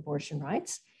on abortion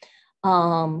rights.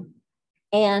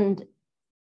 And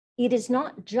it is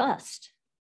not just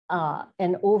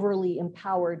an overly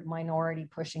empowered minority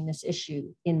pushing this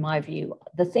issue, in my view.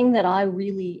 The thing that I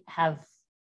really have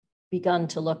begun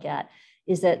to look at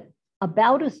is that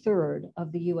about 1/3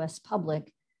 of the US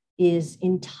public is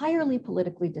entirely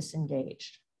politically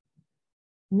disengaged.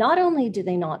 Not only do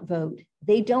they not vote,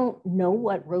 they don't know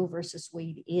what Roe versus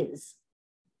Wade is.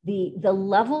 The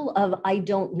level of I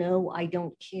don't know, I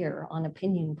don't care on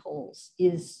opinion polls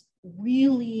is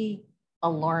really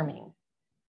alarming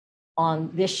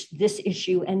on this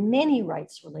issue and many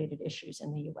rights-related issues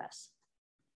in the US.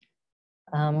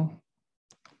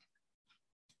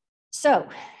 So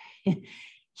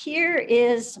here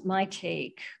is my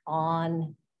take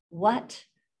on what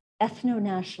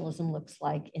ethno-nationalism looks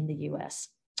like in the US.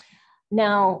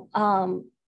 Now,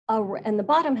 in the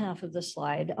bottom half of the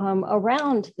slide,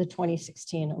 around the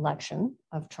 2016 election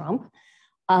of Trump,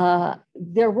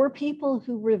 there were people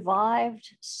who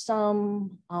revived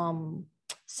some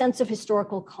sense of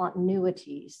historical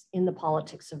continuities in the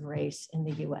politics of race in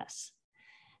the US.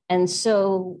 And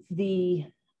so the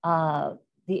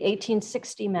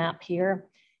 1860 map here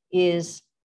is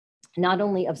not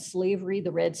only of slavery,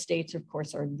 the red states, of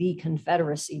course, are the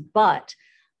Confederacy, but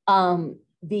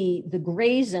the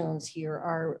gray zones here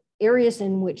are areas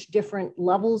in which different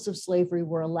levels of slavery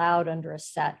were allowed under a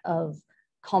set of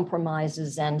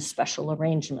compromises and special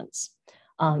arrangements.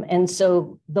 And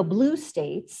so the blue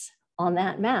states on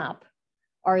that map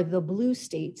are the blue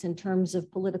states in terms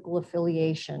of political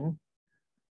affiliation,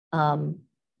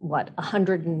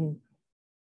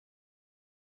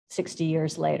 160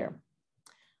 years later.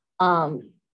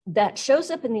 That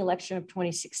shows up in the election of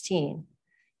 2016.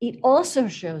 It also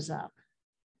shows up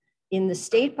in the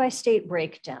state-by-state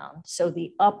breakdown. So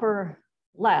the upper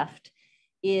left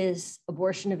is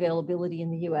abortion availability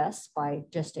in the US by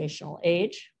gestational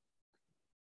age,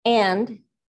 and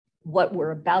what we're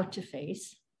about to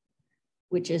face,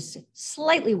 which is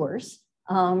slightly worse,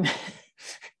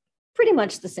 pretty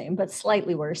much the same, but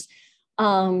slightly worse,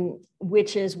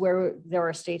 which is where there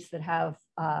are states that have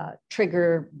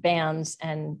trigger bans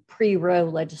and pre-Roe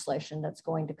legislation that's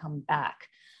going to come back.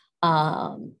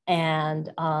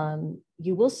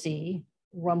 You will see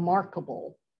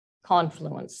remarkable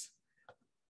confluence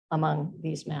among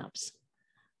these maps.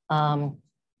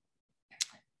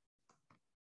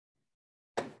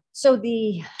 So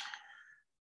the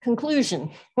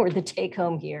conclusion or the take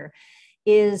home here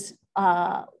is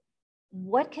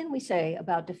what can we say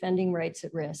about defending rights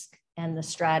at risk and the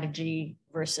strategy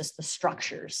versus the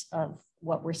structures of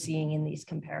what we're seeing in these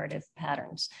comparative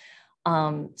patterns?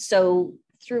 So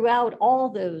throughout all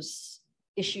those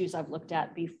issues I've looked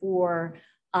at before,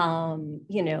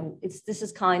 this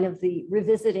is kind of the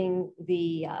revisiting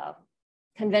the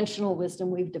conventional wisdom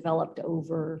we've developed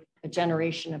over a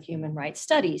generation of human rights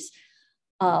studies.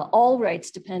 All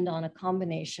rights depend on a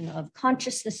combination of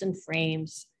consciousness and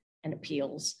frames and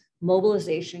appeals,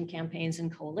 mobilization campaigns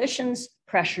and coalitions,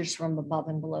 pressures from above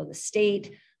and below the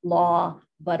state, law,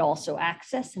 but also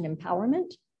access and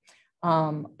empowerment,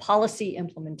 policy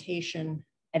implementation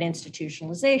and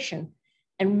institutionalization.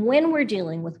 And when we're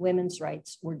dealing with women's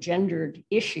rights or gendered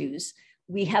issues,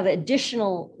 we have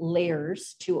additional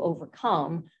layers to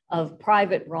overcome of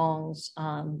private wrongs,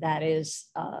 that is,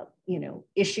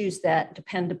 issues that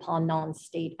depend upon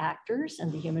non-state actors,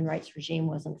 and the human rights regime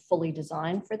wasn't fully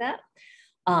designed for that.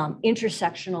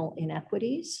 Intersectional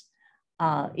inequities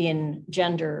in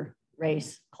gender,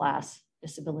 race, class,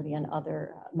 disability, and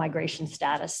other migration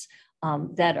status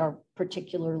that are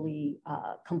particularly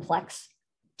complex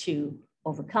to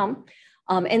overcome.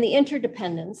 And the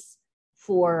interdependence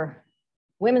for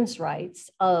women's rights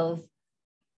of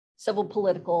civil,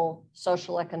 political,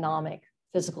 social, economic,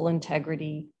 physical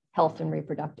integrity, health and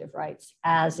reproductive rights,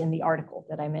 as in the article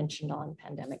that I mentioned on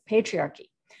pandemic patriarchy.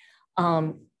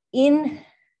 In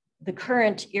the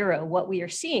current era, what we are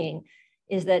seeing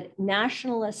is that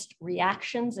nationalist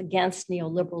reactions against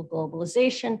neoliberal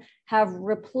globalization have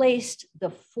replaced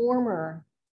the former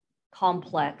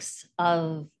complex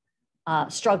of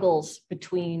struggles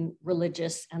between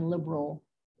religious and liberal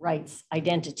rights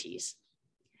identities.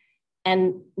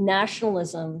 And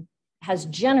nationalism has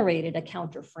generated a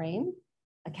counter frame,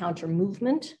 a counter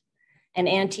movement, an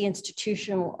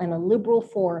anti-institutional and a liberal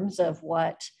forms of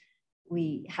what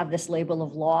we have this label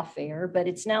of lawfare, but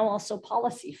it's now also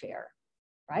policy-fare,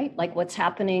 right? Like what's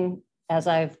happening as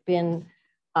I've been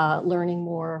learning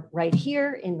more right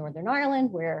here in Northern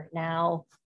Ireland, where now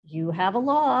you have a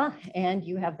law and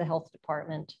you have the health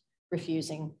department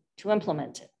refusing to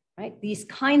implement it, right? These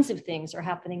kinds of things are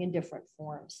happening in different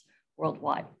forms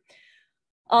worldwide.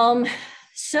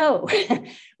 So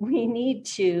we need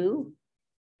to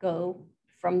go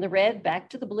from the red back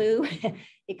to the blue,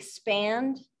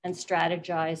 expand and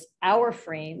strategize our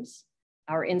frames,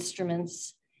 our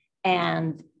instruments,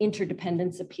 and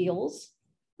interdependence appeals,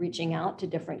 reaching out to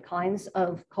different kinds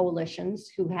of coalitions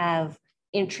who have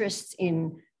interests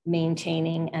in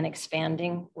maintaining and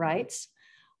expanding rights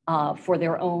for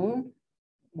their own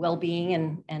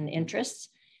well-being and interests,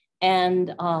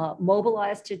 and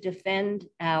mobilize to defend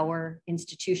our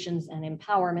institutions and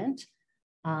empowerment,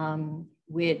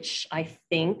 which I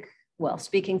think, well,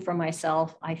 speaking for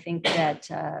myself, I think that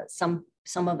some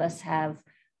of us have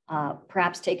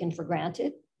perhaps taken for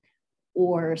granted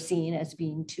or seen as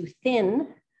being too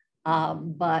thin,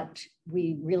 but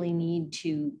we really need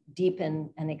to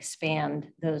deepen and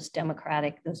expand those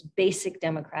basic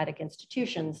democratic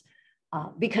institutions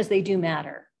because they do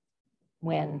matter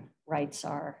when rights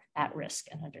are at risk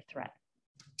and under threat.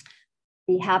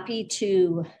 Be happy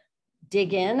to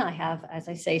dig in. I have, as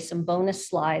I say, some bonus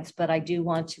slides, but I do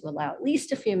want to allow at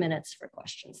least a few minutes for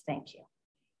questions. Thank you.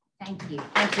 Thank you.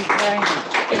 Thank you very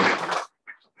much.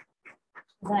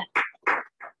 That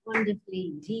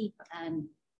wonderfully deep and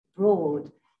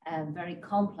broad, very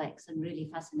complex and really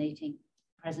fascinating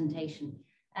presentation.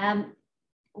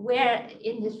 We're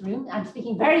in this room. I'm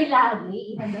speaking very loudly,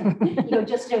 even though you're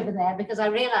just over there, because I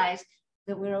realize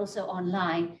that we're also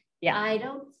online. Yeah. I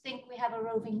don't think we have a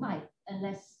roving mic,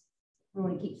 unless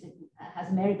Rory keeps it, has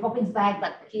a Mary Poppins bag,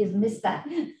 but he has missed that.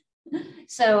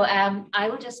 So I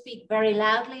will just speak very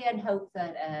loudly and hope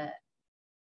that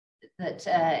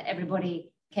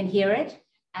everybody can hear it.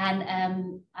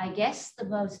 And I guess the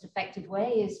most effective way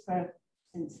is for,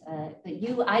 since that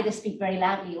you either speak very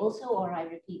loudly also, or I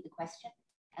repeat the question.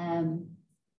 And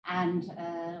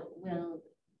we'll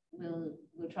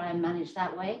try and manage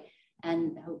that way,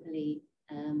 and hopefully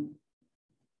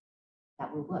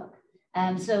that will work.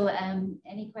 So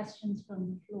any questions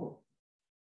from the floor?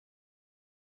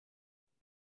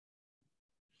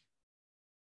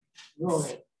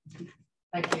 Rory.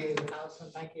 Thank you,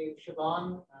 Alison. Thank you,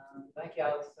 Siobhan. Thank you,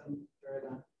 Alison, for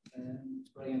that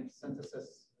brilliant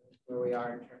synthesis of where we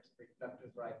are in terms of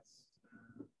reproductive rights.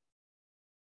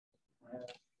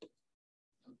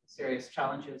 Some serious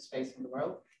challenges facing the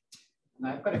world. And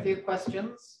I've got a few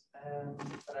questions,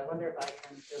 but I wonder if I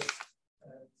can just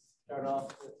start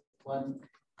off with one.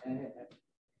 Can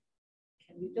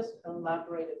you just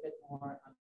elaborate a bit more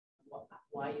on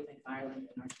why you think Ireland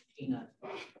and Argentina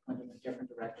went in a different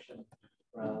direction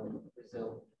from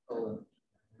Brazil, Poland?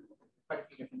 Quite a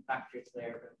few different factors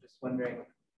there, but I'm just wondering,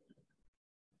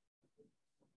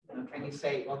 can you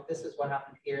say, well, this is what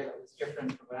happened here that was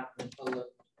different from what happened in Poland,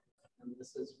 and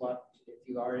this is what, if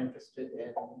you are interested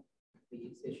in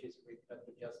these issues of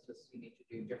reproductive justice, you need to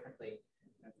do differently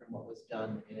from what was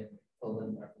done in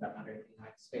Poland, or for that matter, in the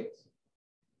United States?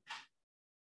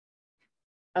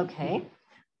 Okay.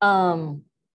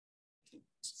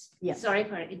 Yeah. Sorry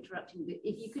for interrupting, but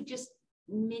if you could just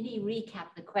mini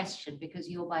recap the question, because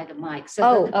you're by the mic.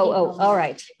 So all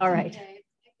right. All right.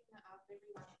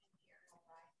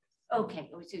 Okay.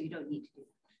 Oh, so you don't need to do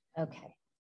that. Okay.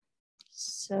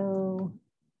 So,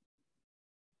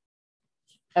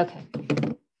 okay.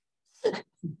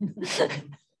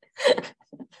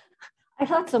 I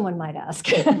thought someone might ask.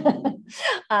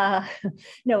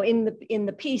 No, in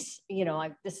the piece,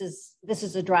 this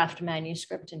is a draft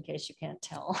manuscript, in case you can't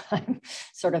tell. I'm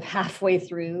sort of halfway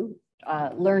through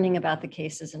learning about the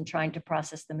cases and trying to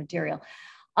process the material.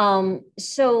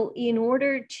 So in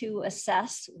order to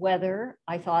assess whether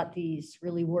I thought these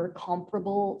really were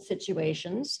comparable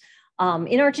situations,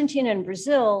 in Argentina and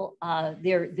Brazil,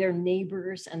 they're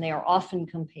neighbors, and they are often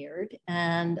compared.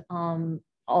 And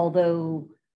although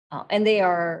and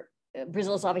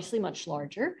Brazil is obviously much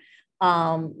larger,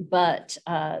 but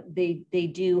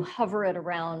they do hover at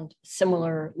around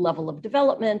similar level of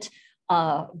development.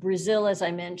 Brazil, as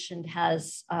I mentioned,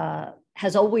 has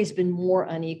always been more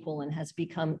unequal and has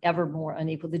become ever more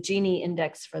unequal. The Gini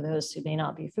index, for those who may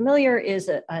not be familiar, is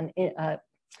an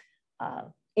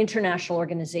international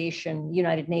organization,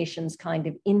 United Nations kind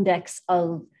of index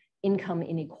of income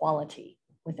inequality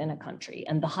within a country,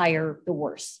 and the higher, the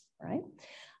worse, right?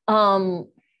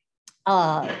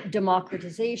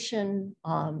 Democratization,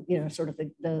 sort of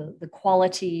the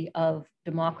quality of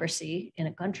democracy in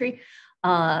a country,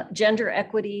 gender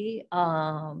equity,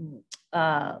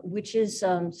 which is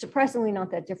surprisingly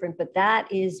not that different, but that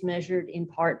is measured in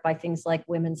part by things like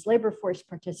women's labor force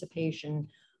participation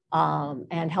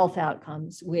and health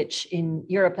outcomes, which in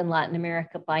Europe and Latin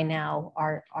America by now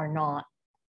are not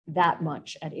that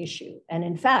much at issue. And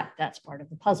in fact, that's part of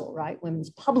the puzzle, right? Women's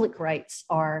public rights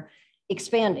are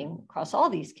expanding across all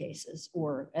these cases,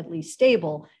 or at least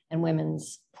stable, and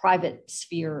women's private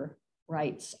sphere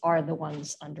rights are the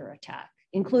ones under attack,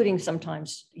 including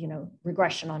sometimes,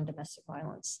 regression on domestic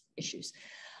violence issues.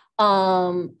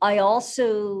 I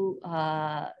also,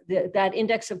 that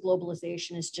index of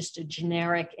globalization is just a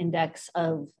generic index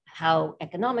of how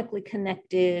economically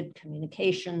connected,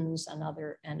 communications, and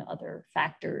other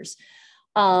factors.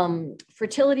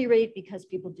 Fertility rate, because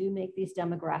people do make these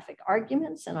demographic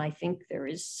arguments, and I think there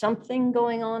is something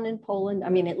going on in Poland. I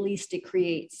mean, at least it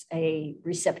creates a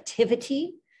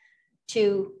receptivity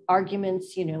to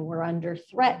arguments, we're under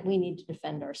threat, we need to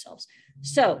defend ourselves.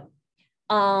 So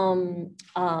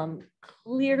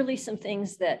clearly some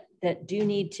things that do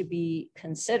need to be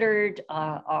considered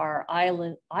are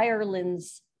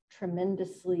Ireland's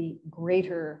tremendously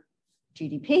greater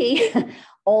GDP,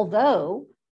 although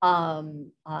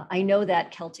I know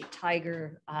that Celtic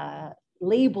Tiger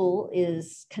label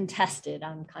is contested.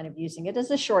 I'm kind of using it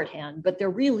as a shorthand, but there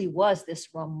really was this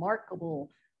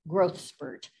remarkable growth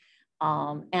spurt.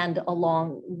 And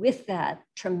along with that,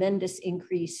 tremendous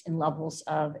increase in levels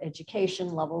of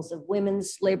education, levels of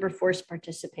women's labor force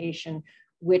participation,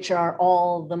 which are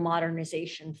all the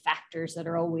modernization factors that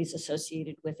are always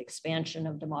associated with expansion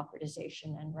of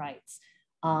democratization and rights,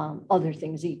 other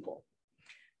things equal.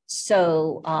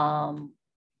 So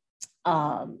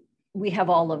we have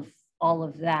all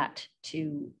of that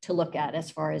to look at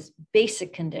as far as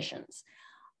basic conditions.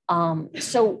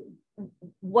 So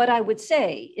what I would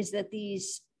say is that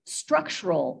these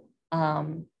structural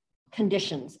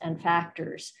conditions and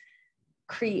factors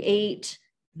create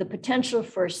the potential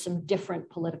for some different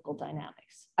political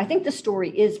dynamics. I think the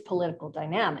story is political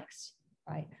dynamics,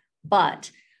 right?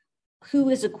 But who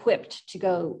is equipped to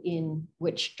go in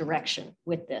which direction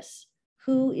with this?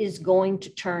 Who is going to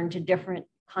turn to different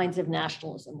kinds of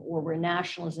nationalism, or where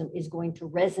nationalism is going to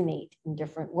resonate in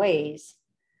different ways?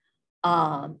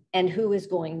 And who is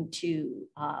going to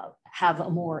have a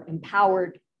more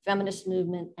empowered feminist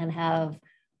movement and have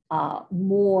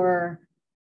more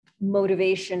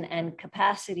motivation and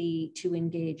capacity to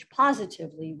engage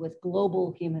positively with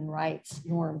global human rights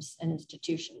norms and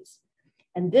institutions.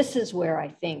 And this is where I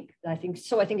think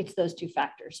it's those two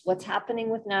factors: what's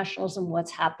happening with nationalism, what's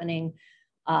happening,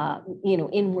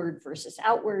 inward versus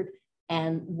outward,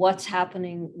 and what's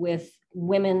happening with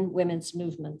women's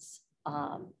movements.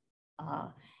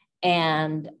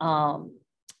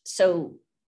 So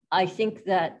I think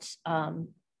that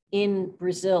in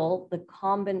Brazil, the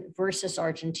combination versus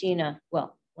Argentina,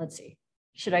 well, let's see,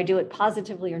 should I do it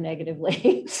positively or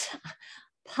negatively?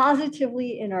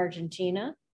 Positively, in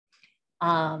Argentina,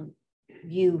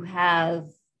 you have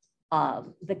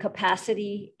the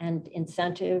capacity and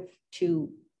incentive to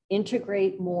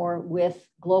integrate more with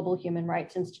global human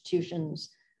rights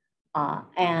institutions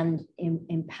and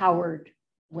empowered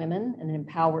women, an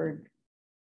empowered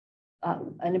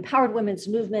women's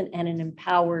movement, and an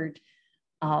empowered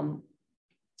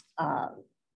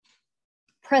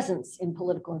presence in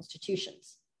political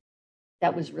institutions.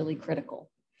 That was really critical.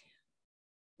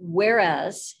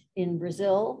 Whereas in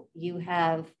Brazil, you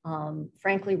have,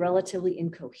 frankly, relatively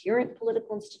incoherent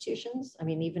political institutions. I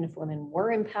mean, even if women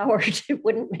were empowered, it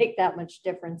wouldn't make that much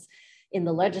difference in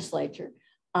the legislature.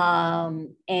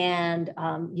 You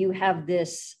have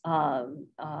this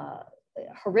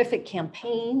horrific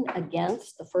campaign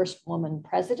against the first woman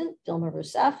president, Dilma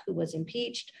Rousseff, who was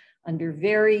impeached under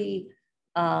very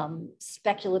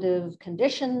speculative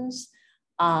conditions.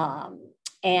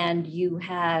 And you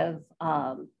have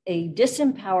a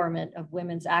disempowerment of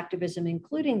women's activism,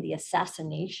 including the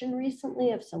assassination recently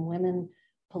of some women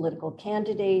political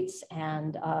candidates,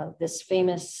 and this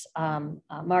famous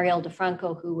Marielle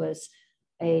DeFranco, who was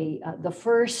the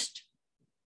first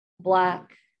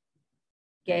Black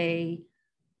gay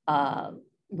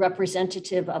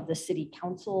representative of the city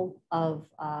council of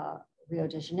Rio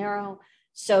de Janeiro.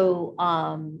 So,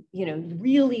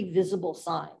 really visible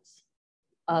signs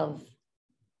of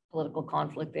political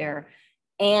conflict there,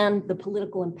 and the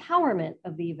political empowerment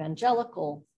of the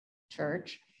evangelical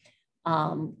church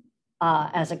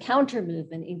as a counter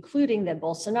movement, including that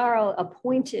Bolsonaro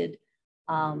appointed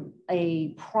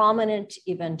a prominent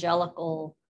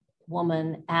evangelical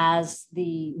woman as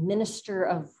the minister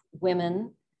of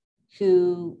women,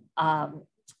 who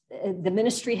the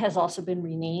ministry has also been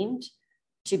renamed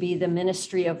to be the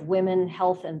Ministry of Women,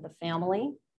 Health, and the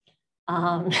Family,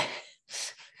 and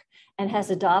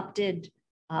has adopted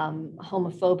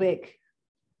homophobic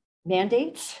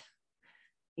mandates.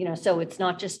 So it's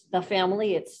not just the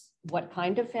family, it's what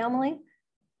kind of family.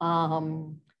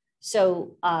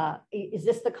 Is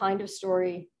this the kind of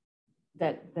story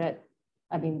that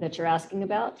you're asking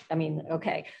about?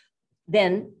 Okay.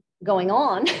 Then going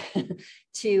on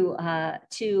to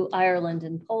Ireland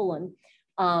and Poland.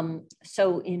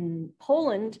 So in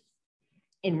Poland,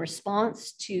 in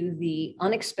response to the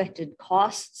unexpected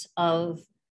costs of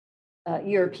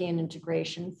European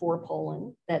integration for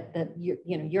Poland, that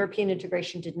European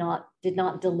integration did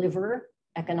not deliver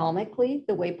economically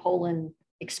the way Poland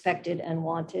expected and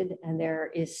wanted, and there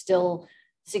is still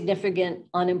significant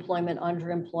unemployment,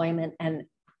 underemployment, and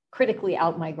critically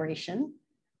out-migration,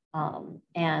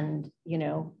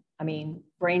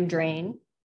 brain drain,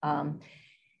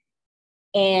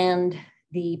 and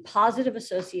the positive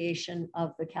association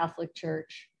of the Catholic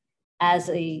Church as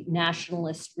a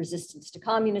nationalist resistance to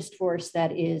communist force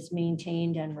that is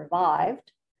maintained and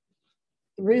revived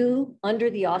under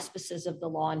the auspices of the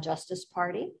Law and Justice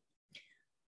Party.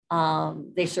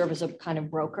 They serve as a kind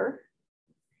of broker.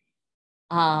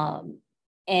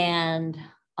 And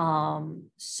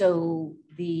So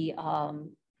the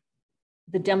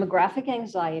demographic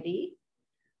anxiety,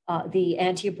 the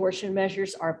anti-abortion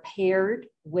measures are paired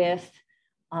with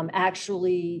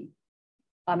actually,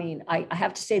 I mean, I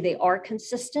have to say they are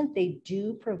consistent. They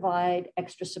do provide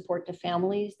extra support to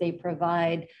families. They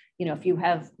provide, you know, if you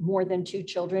have more than 2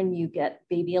 children, you get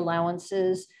baby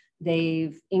allowances.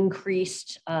 They've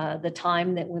increased the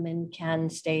time that women can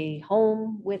stay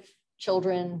home with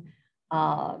children,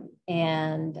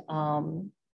 and,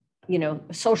 you know,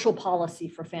 social policy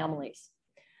for families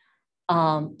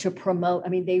to promote. I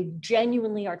mean, they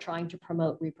genuinely are trying to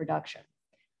promote reproduction.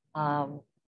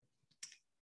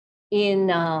 In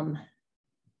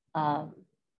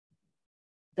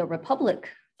the Republic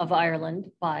of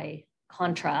Ireland, by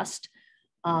contrast,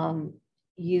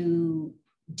 you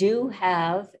do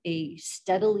have a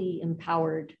steadily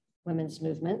empowered women's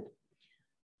movement.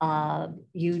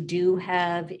 You do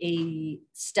have a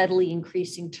steadily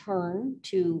increasing turn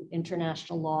to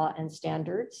international law and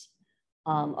standards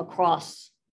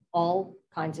across all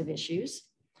kinds of issues.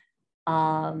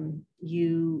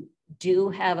 You do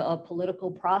have a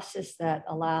political process that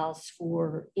allows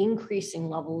for increasing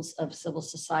levels of civil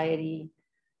society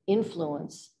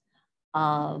influence.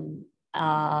 The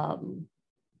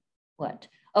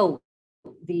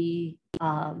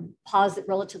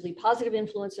relatively positive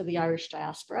influence of the Irish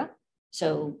diaspora.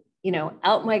 So, you know,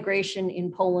 out-migration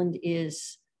in Poland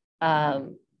is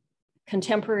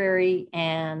contemporary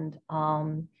and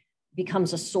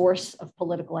becomes a source of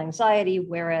political anxiety,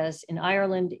 whereas in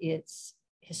Ireland, it's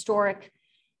historic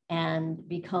and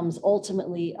becomes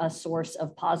ultimately a source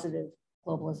of positive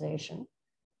globalization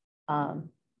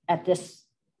at this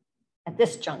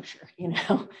juncture, you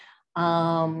know.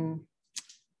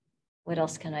 What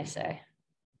else can I say?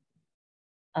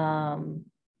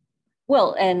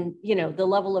 Well, and, you know, the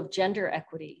level of gender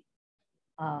equity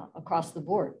across the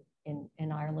board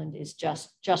in Ireland is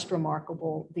just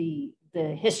remarkable. The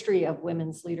history of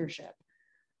women's leadership,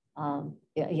 you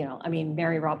know, I mean,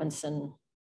 Mary Robinson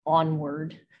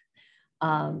onward,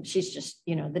 she's just,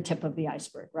 you know, the tip of the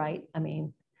iceberg, right? I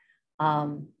mean,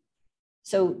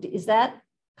 so is that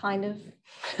kind of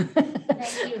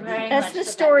Thank you very that's much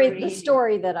the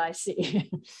story that I see.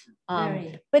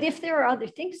 But if there are other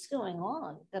things going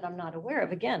on that I'm not aware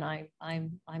of, again, I'm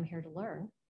here to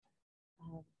learn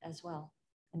as well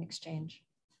in exchange.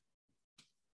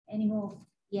 Any more?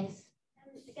 Yes.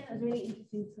 Again, that was really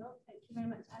interesting talk. Thank you very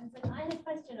much, Alison. I had a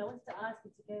question. I wanted to ask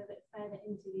you to go a bit further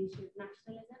into the issue of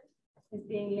nationalism as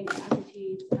being linked to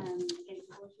attitudes against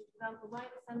abortion. For example, why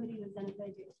does somebody with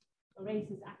xenophobic or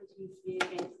racist attitudes be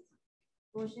against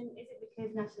abortion? Is it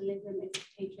because nationalism is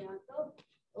patriarchal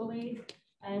always?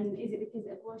 Is it because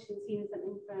abortion is seen as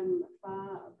something from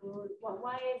far abroad?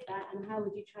 Why is that, and how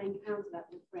would you try and counter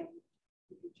that with frame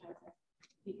if you try to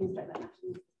deconstruct that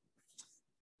nationalism?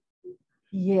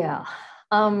 Yeah.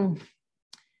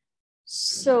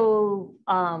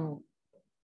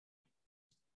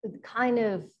 The kind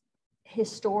of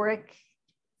historic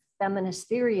feminist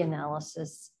theory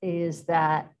analysis is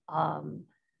that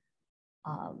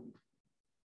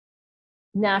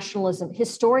nationalism,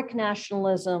 historic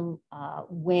nationalism,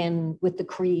 when with the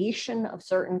creation of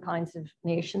certain kinds of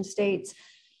nation states,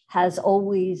 has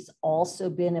always also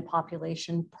been a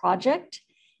population project.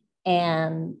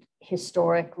 And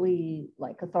historically,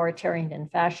 like authoritarian and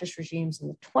fascist regimes in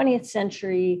the 20th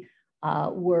century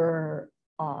were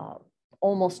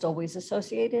almost always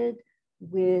associated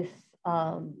with,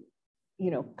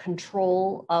 you know,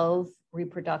 control of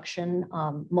reproduction,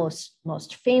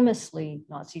 most famously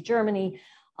Nazi Germany.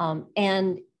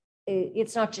 And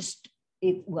it's not just,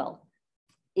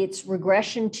 it's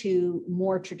regression to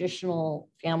more traditional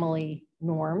family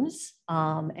norms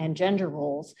and gender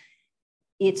roles.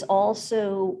 It's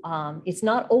also, it's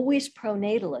not always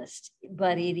pronatalist,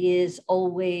 but it is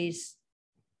always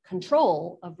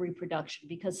control of reproduction,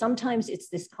 because sometimes it's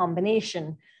this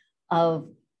combination of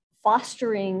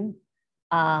fostering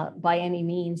by any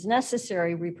means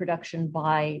necessary reproduction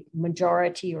by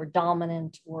majority or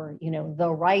dominant or, you know, the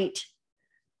right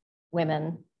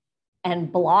women,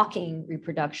 and blocking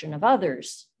reproduction of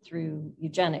others through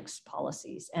eugenics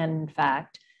policies. And in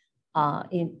fact,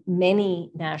 in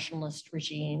many nationalist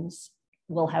regimes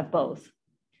will have both.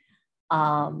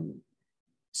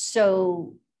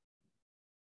 So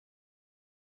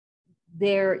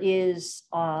there is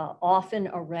often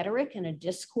a rhetoric and a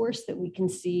discourse that we can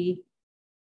see,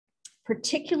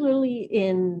 particularly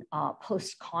in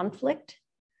post-conflict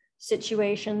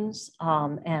situations.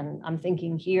 And I'm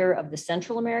thinking here of the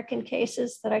Central American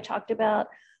cases that I talked about,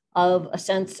 of a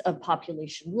sense of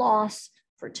population loss,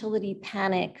 fertility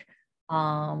panic,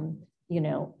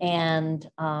 and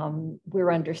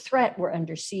we're under threat, we're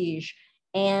under siege.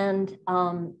 And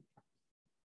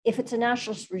if it's a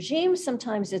nationalist regime,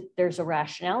 sometimes there's a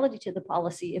rationality to the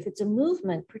policy. If it's a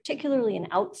movement, particularly an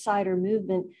outsider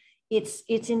movement, it's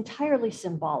entirely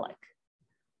symbolic.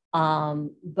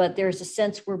 But there's a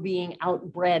sense we're being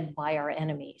outbred by our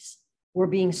enemies. We're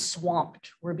being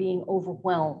swamped. We're being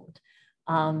overwhelmed.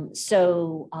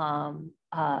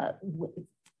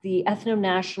 The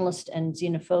ethno-nationalist and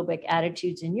xenophobic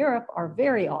attitudes in Europe are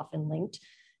very often linked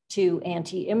to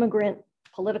anti-immigrant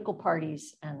political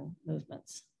parties and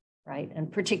movements, right?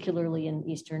 And particularly in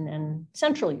Eastern and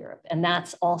Central Europe. And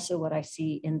that's also what I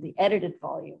see in the edited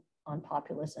volume on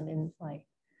populism in my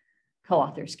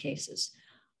co-authors' cases.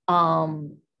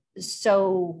 It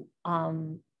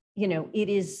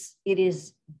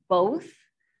is both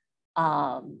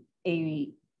a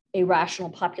rational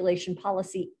population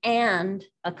policy and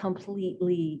a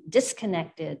completely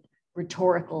disconnected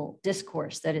rhetorical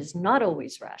discourse that is not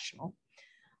always rational,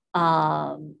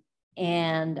 that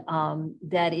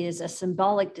is a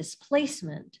symbolic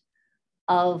displacement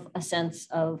of a sense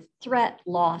of threat,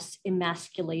 loss,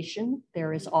 emasculation.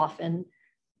 There is often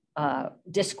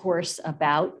discourse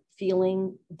about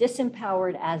feeling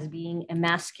disempowered as being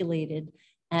emasculated,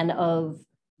 and of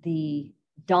the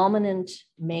dominant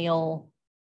male,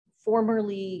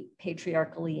 formerly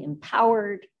patriarchally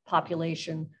empowered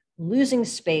population losing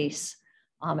space,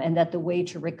 and that the way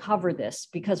to recover this,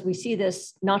 because we see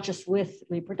this not just with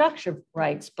reproductive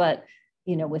rights, but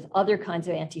with other kinds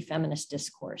of anti-feminist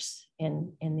discourse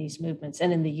in these movements.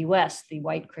 And in the US, the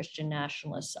white Christian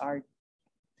nationalists are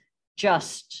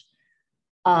just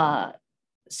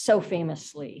so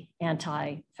famously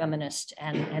anti-feminist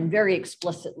and very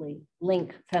explicitly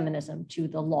link feminism to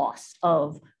the loss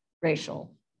of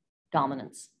racial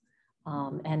dominance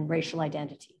and racial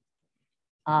identity.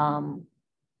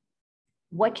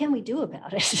 What can we do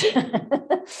about it?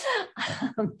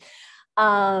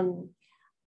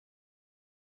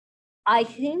 I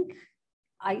think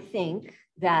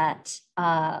that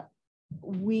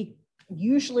we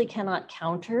usually cannot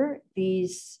counter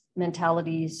these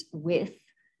mentalities with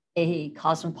a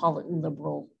cosmopolitan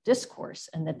liberal discourse,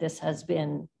 and that this has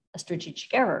been a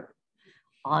strategic error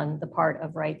on the part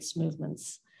of rights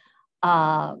movements.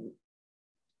 I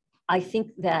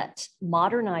think that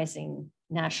modernizing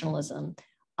nationalism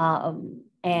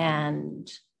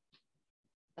and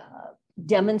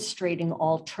demonstrating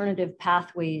alternative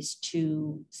pathways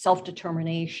to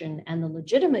self-determination and the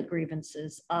legitimate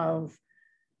grievances of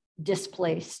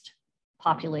displaced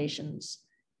populations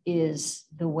is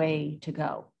the way to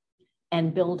go,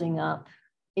 and building up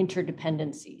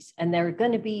interdependencies. And there are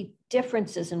going to be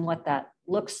differences in what that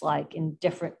looks like in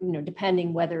different,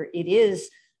 depending whether it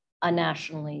is a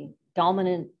nationally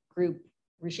dominant group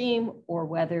regime or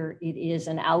whether it is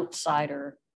an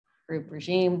outsider group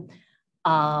regime.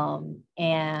 And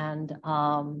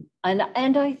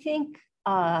I think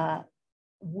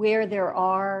where there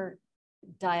are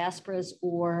diasporas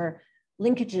or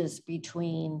linkages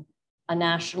between a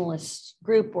nationalist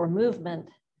group or movement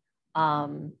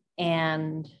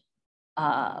and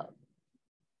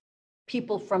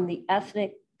people from the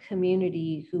ethnic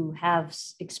community who have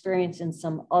experience in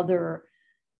some other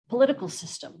political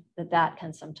system, that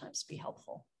can sometimes be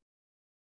helpful.